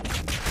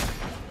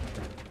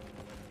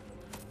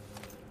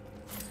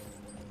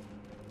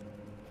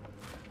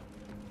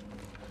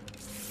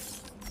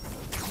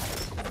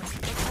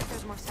 Looks like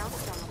there's more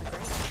soundstone on the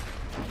grate.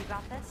 You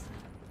got this?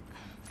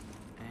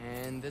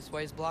 And this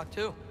way's blocked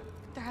too.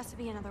 There has to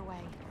be another way.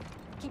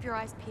 Keep your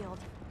eyes peeled.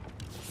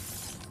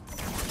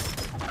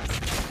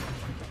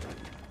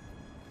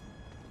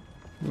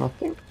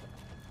 Nothing?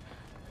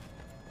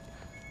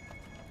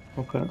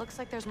 Okay. Looks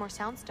like there's more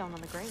soundstone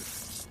on the grate.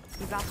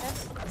 You got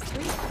this?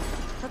 Sweet.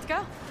 Let's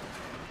go.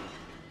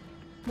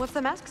 What's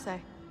the mask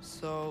say?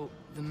 So,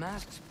 the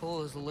mask's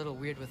pull is a little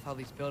weird with all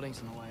these buildings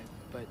in the way,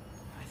 but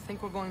I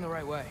think we're going the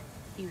right way.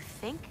 You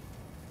think?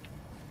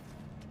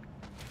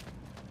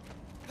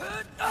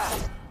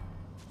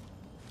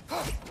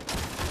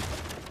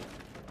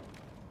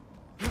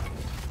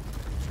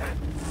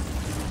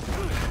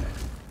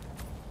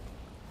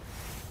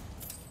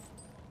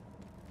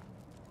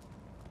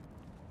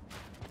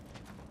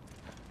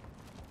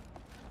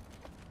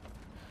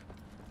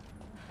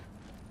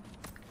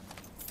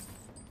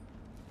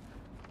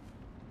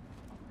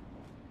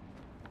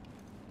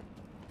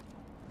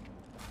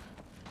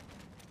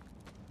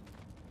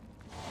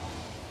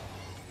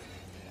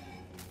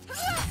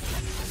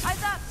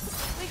 Eyes up!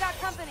 We got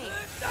company!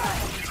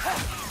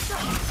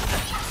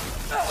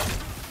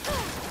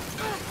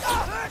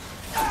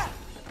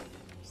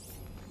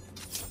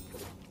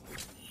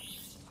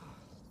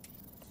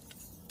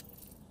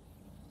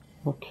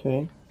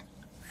 Okay.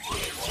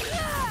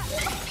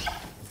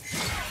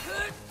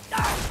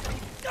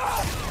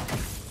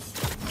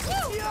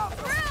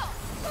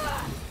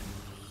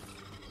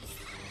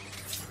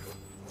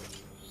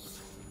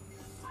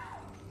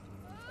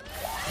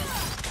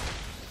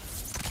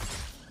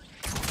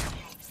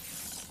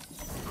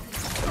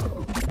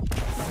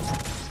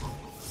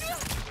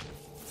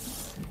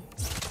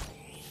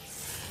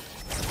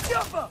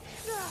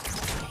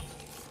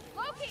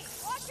 Loki,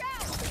 watch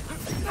out!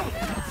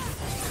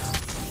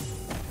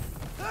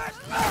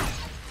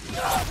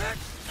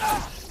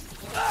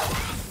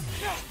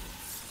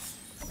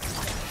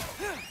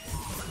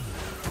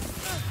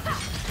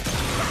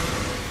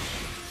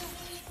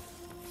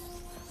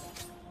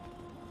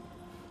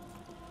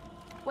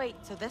 Wait,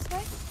 so this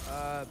way?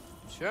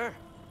 Sure.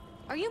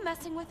 Are you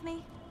messing with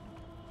me?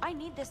 I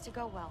need this to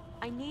go well.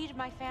 I need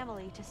my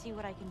family to see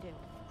what I can do.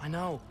 I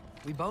know.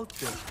 We both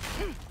do.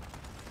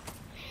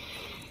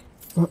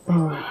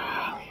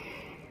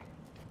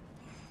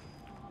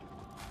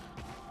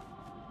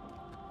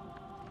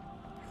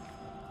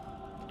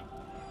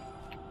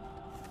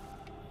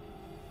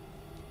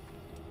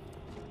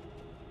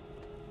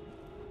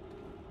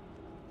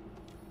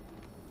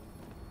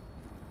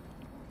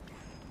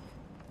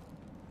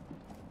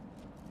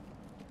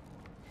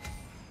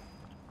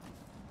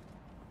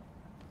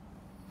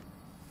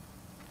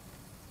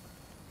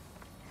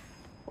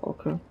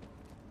 Okay.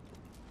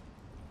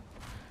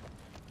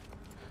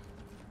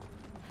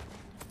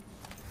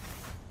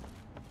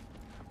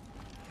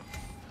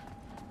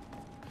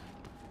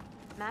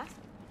 Mask?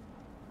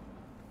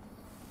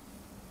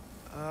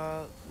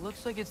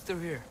 Looks like it's through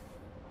here.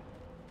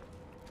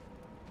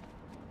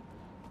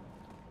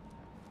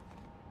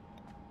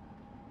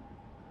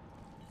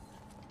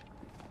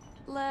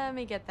 Let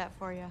me get that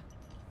for you.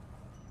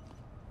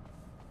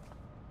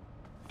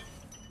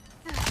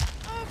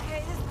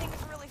 Okay, this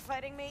thing's really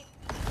fighting me.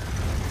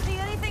 See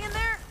anything in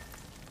there?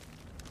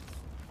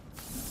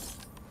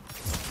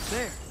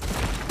 There.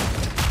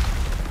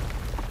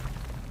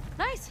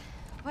 Nice.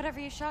 Whatever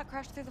you shot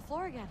crashed through the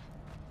floor again.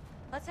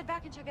 Let's head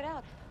back and check it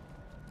out.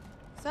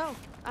 So,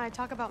 I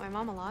talk about my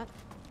mom a lot.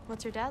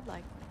 What's your dad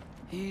like?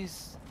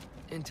 He's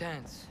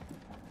intense.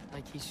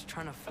 Like he's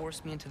trying to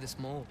force me into this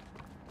mold.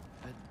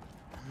 But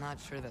I'm not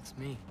sure that's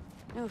me.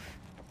 Oof.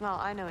 Well,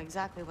 I know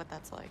exactly what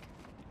that's like.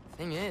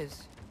 Thing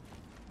is,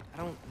 I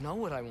don't know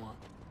what I want.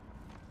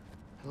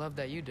 I love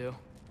that you do.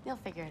 You'll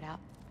figure it out.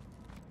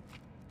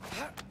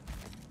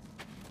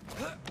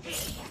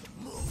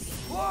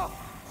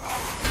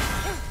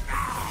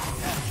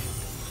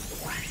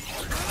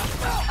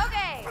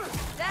 Okay,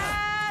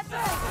 that's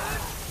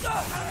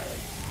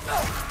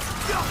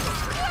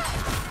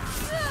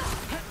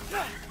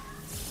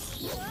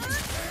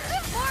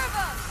more of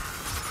them.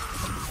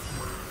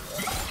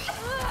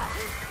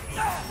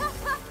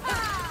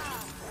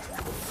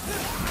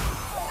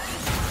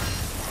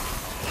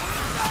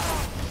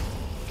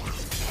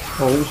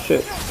 Holy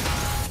shit.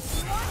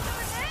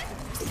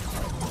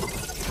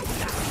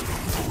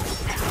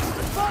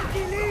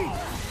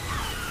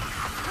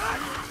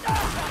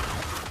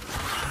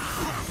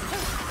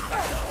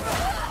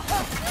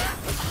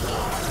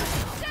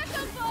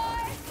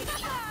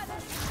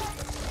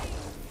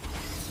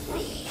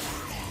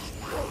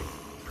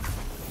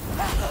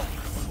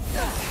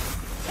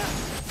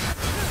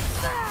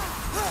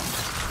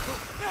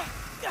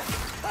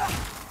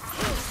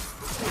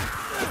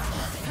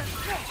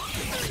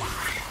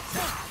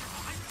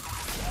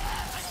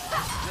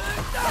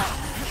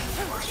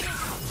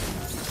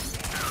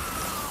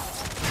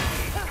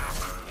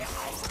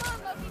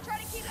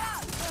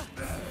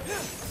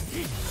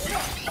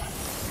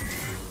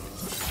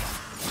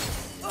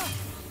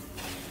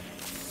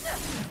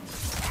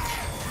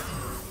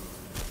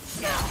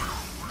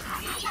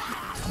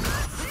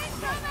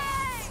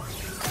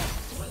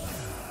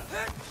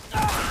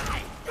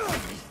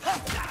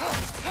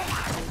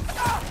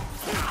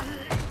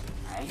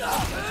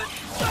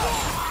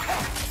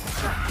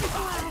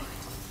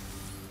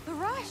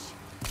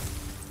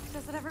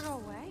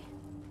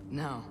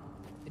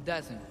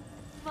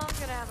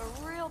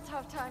 real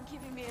tough time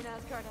keeping me in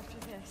Asgard after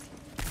this.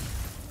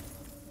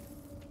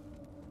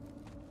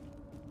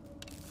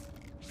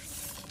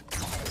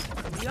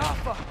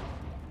 Yaffa!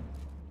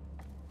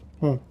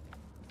 Hmm.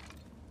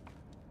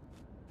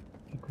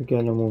 Think we're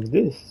gonna move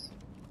this.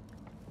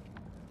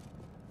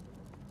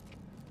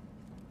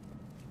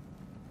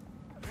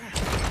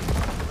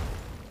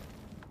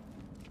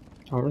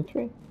 Aren't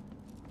we?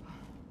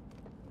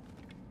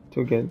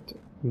 To get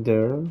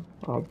there,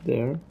 up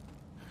there.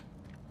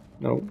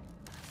 No.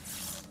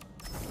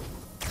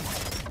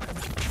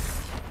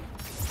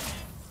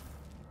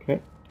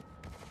 Okay.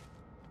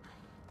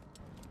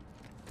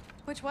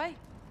 Which way?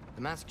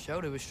 The mask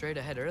showed it was straight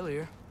ahead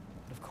earlier,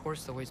 but of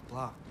course the way's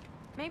blocked.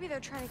 Maybe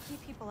they're trying to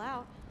keep people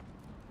out.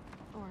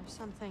 Or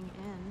something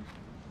in.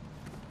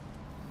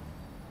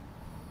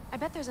 I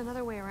bet there's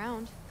another way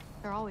around.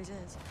 There always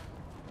is.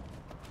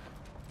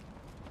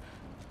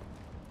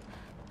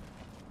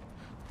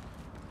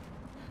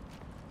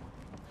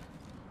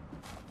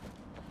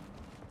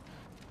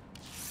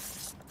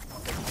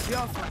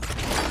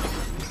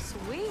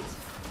 Sweet.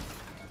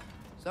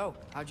 So,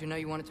 how'd you know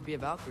you wanted to be a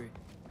Valkyrie?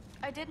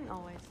 I didn't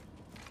always.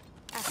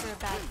 After a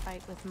bad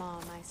fight with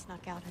Mom, I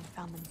snuck out and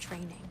found them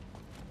training.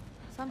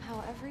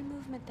 Somehow, every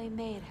movement they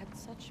made had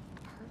such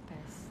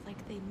purpose,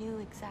 like they knew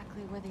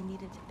exactly where they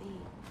needed to be.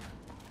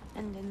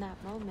 And in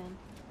that moment,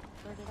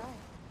 so did I.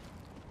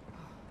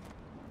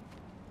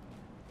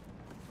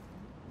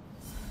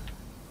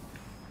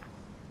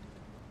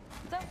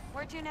 So,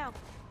 where to now?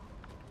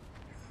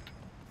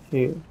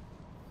 Here.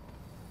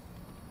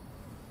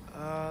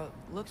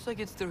 Looks like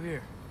it's through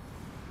here.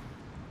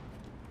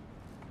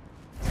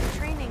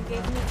 Training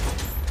gave me...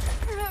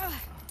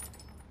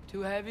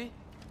 Too heavy?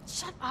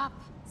 Shut up!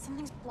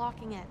 Something's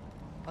blocking it.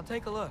 I'll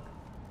take a look,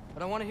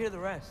 but I want to hear the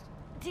rest.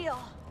 Deal.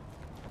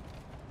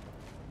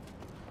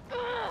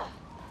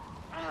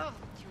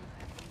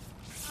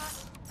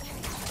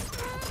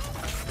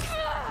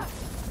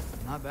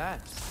 Not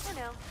bad. I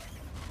know.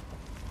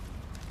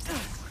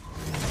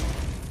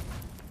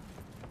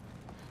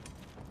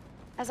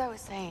 As I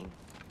was saying,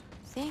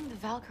 seeing the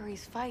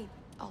Valkyries fight,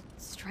 all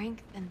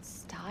strength and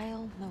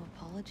style, no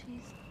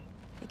apologies,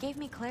 it gave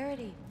me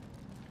clarity.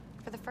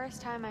 For the first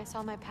time, I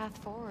saw my path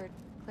forward,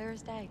 clear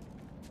as day.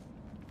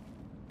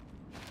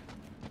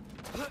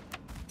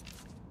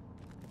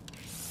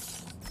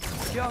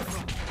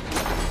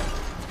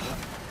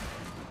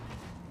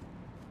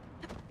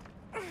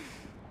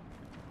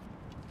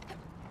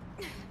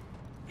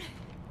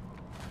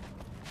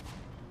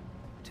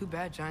 Too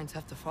bad giants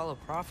have to follow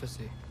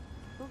prophecy.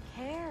 Who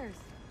cares?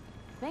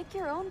 Make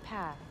your own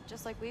path,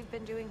 just like we've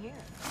been doing here.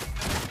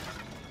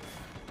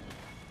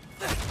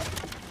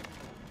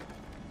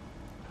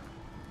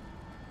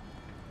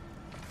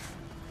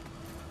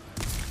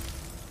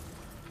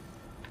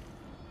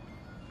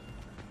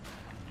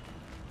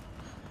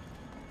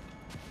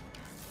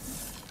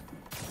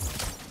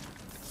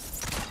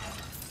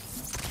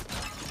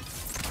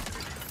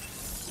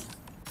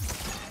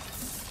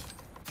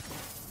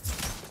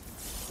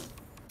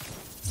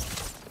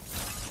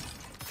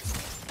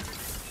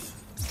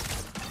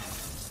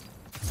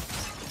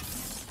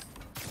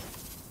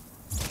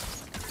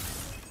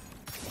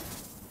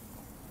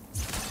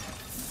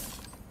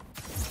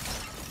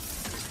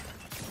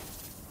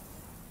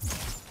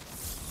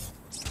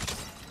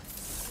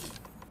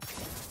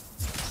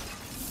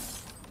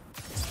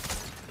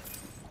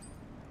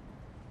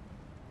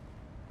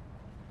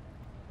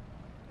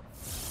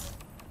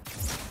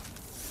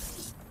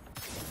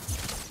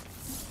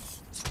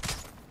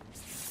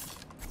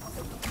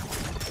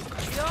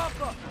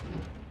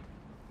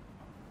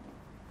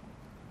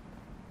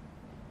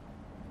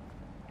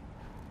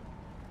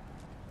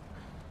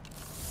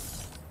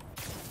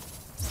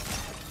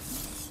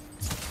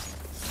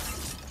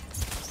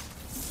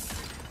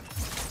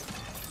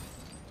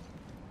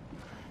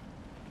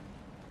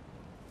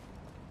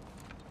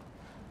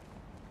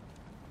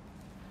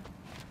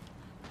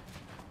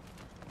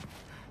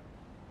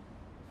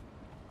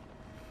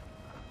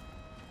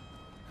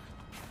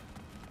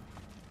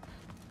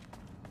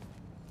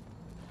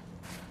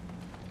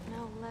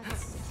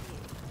 Let's see.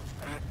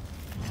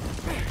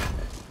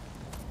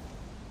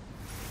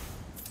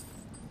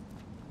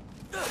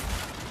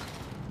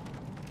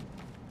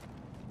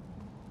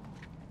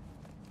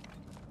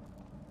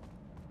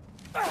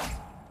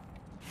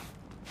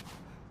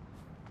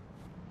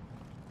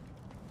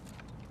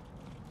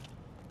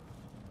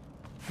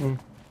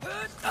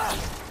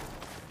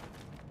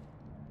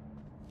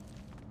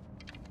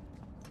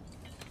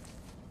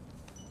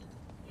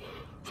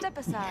 Step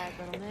aside,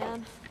 little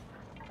man.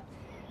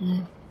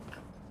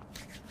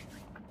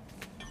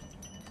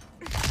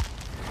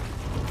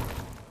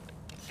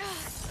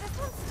 This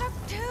one's stuck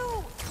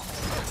too.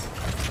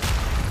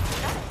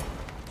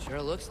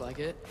 Sure looks like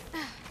it.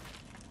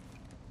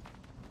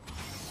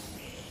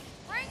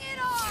 Bring it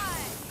on!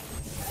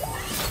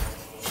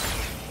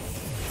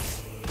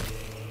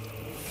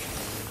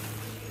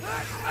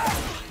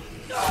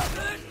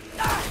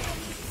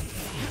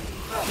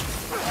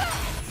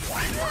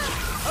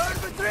 Earn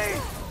for 3!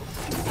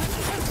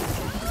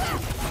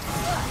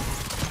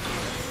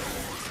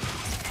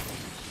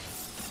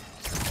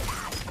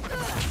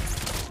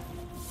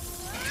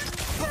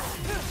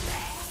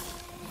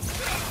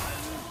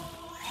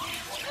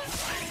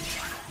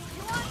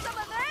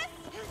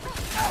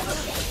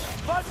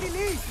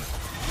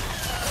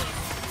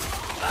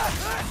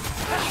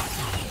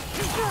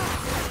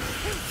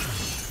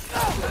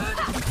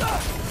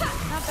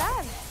 Not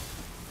bad.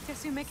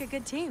 Guess you make a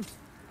good team.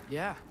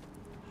 Yeah.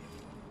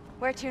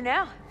 Where to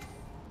now?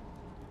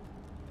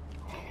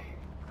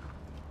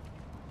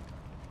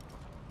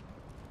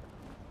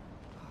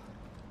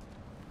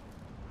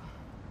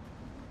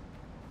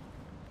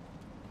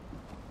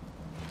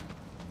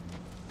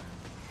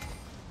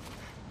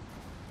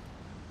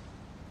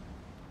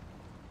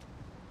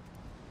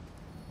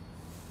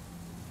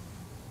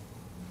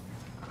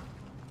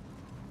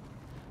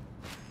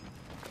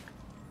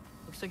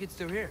 Looks like it's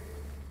through here,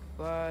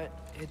 but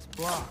it's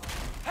blocked.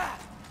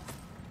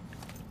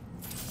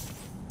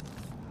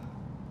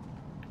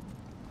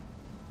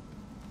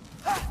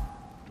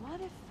 What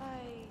if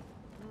I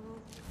move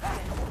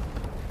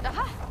this?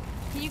 Aha!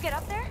 Can you get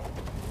up there?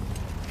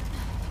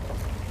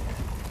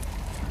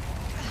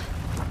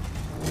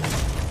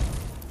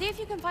 See if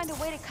you can find a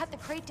way to cut the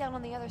crate down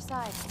on the other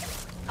side.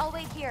 I'll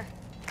wait here.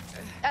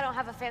 I don't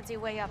have a fancy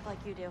way up like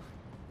you do.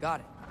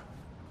 Got it.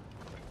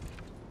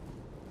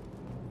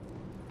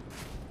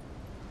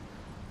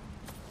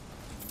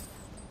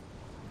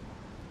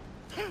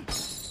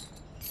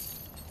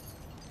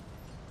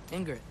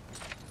 Ingrid,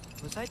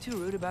 was I too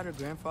rude about her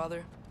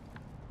grandfather?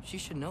 She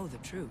should know the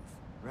truth,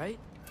 right?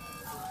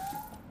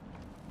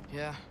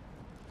 Yeah,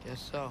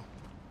 guess so.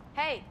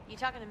 Hey, you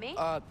talking to me?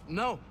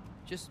 No.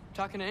 Just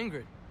talking to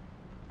Ingrid.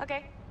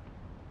 Okay.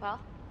 Well,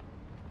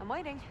 I'm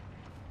waiting.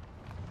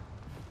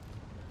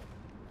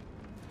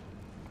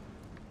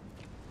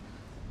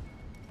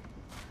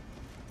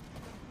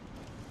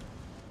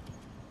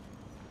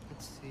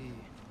 Let's see.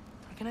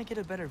 How can I get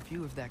a better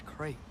view of that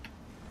crate?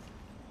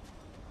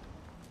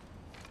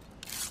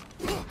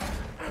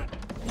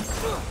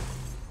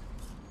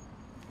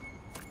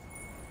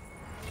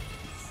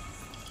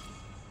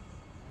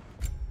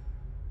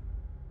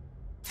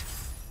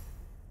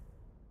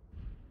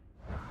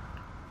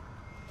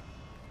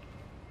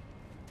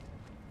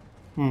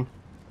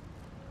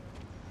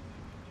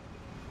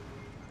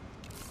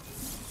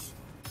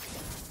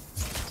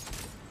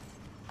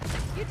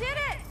 You did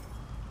it!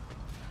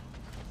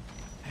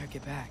 Better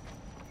get back.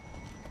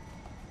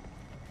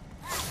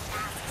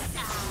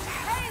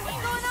 Hey, what's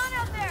going on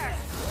out there?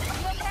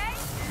 You okay?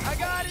 I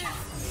got it!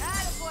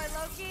 Attaboy,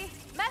 Loki.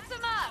 Mess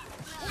him up!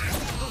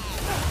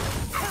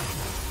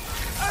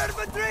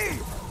 Alpha 3!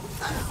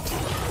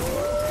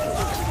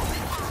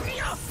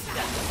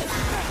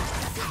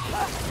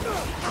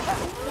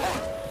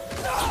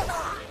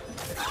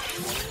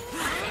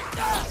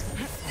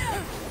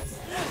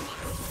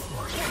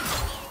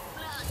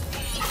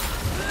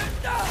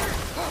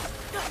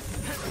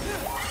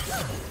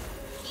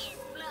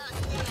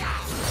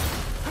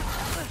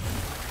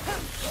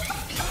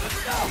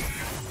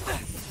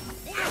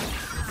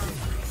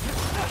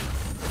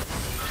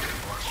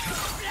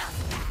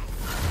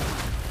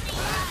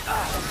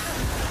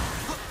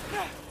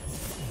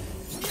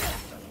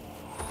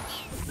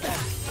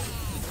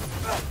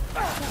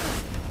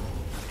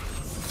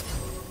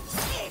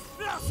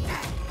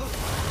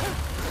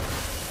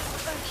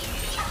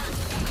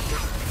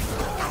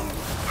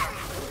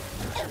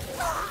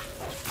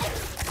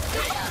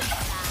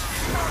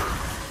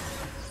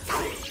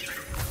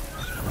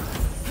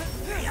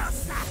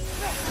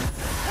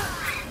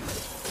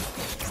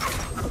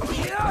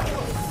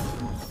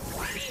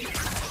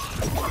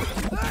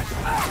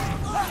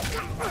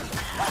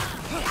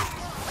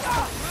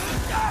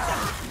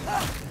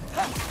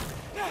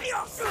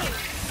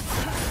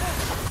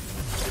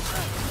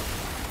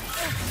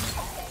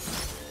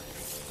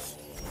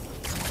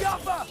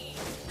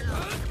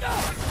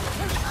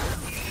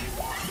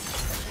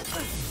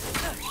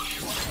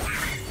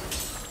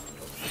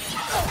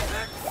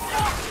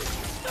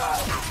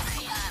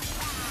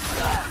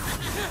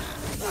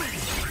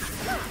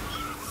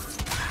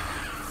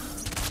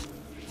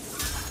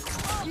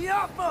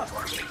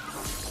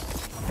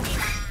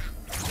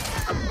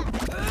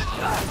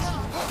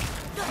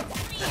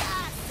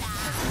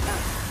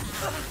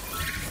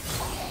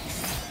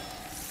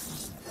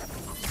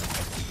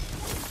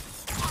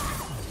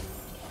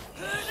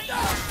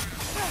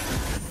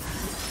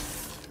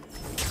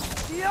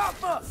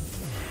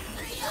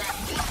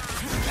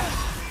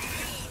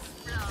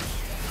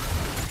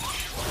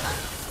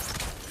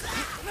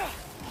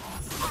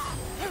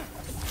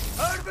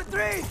 Alpha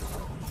 3!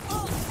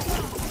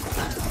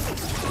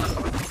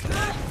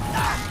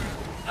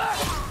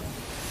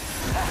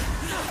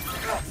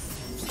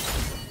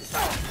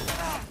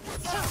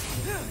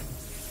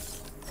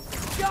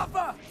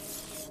 Jumper!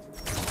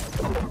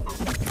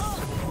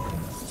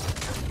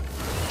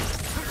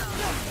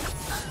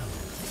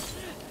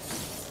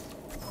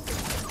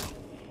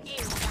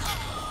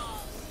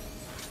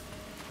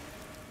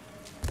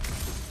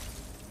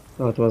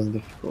 Oh, it was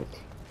difficult.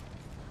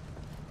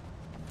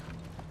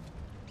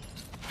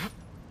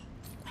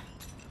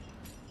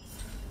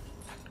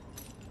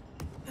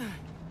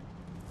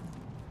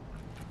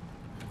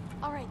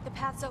 All right, the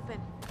path's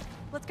open.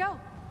 Let's go.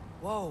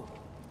 Whoa,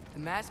 the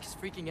mask is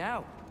freaking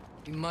out.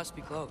 We must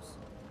be close.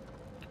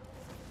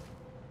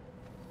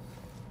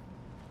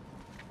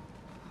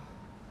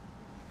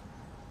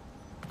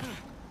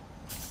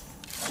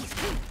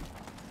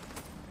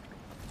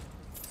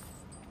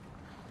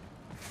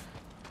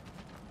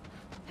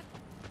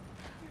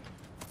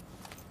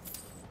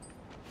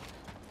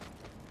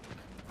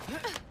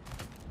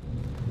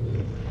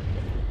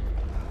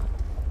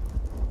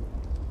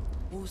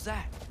 was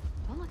that?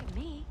 Don't look at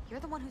me. You're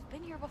the one who's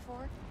been here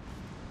before.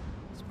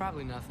 It's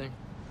probably nothing.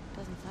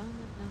 Doesn't sound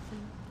like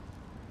nothing.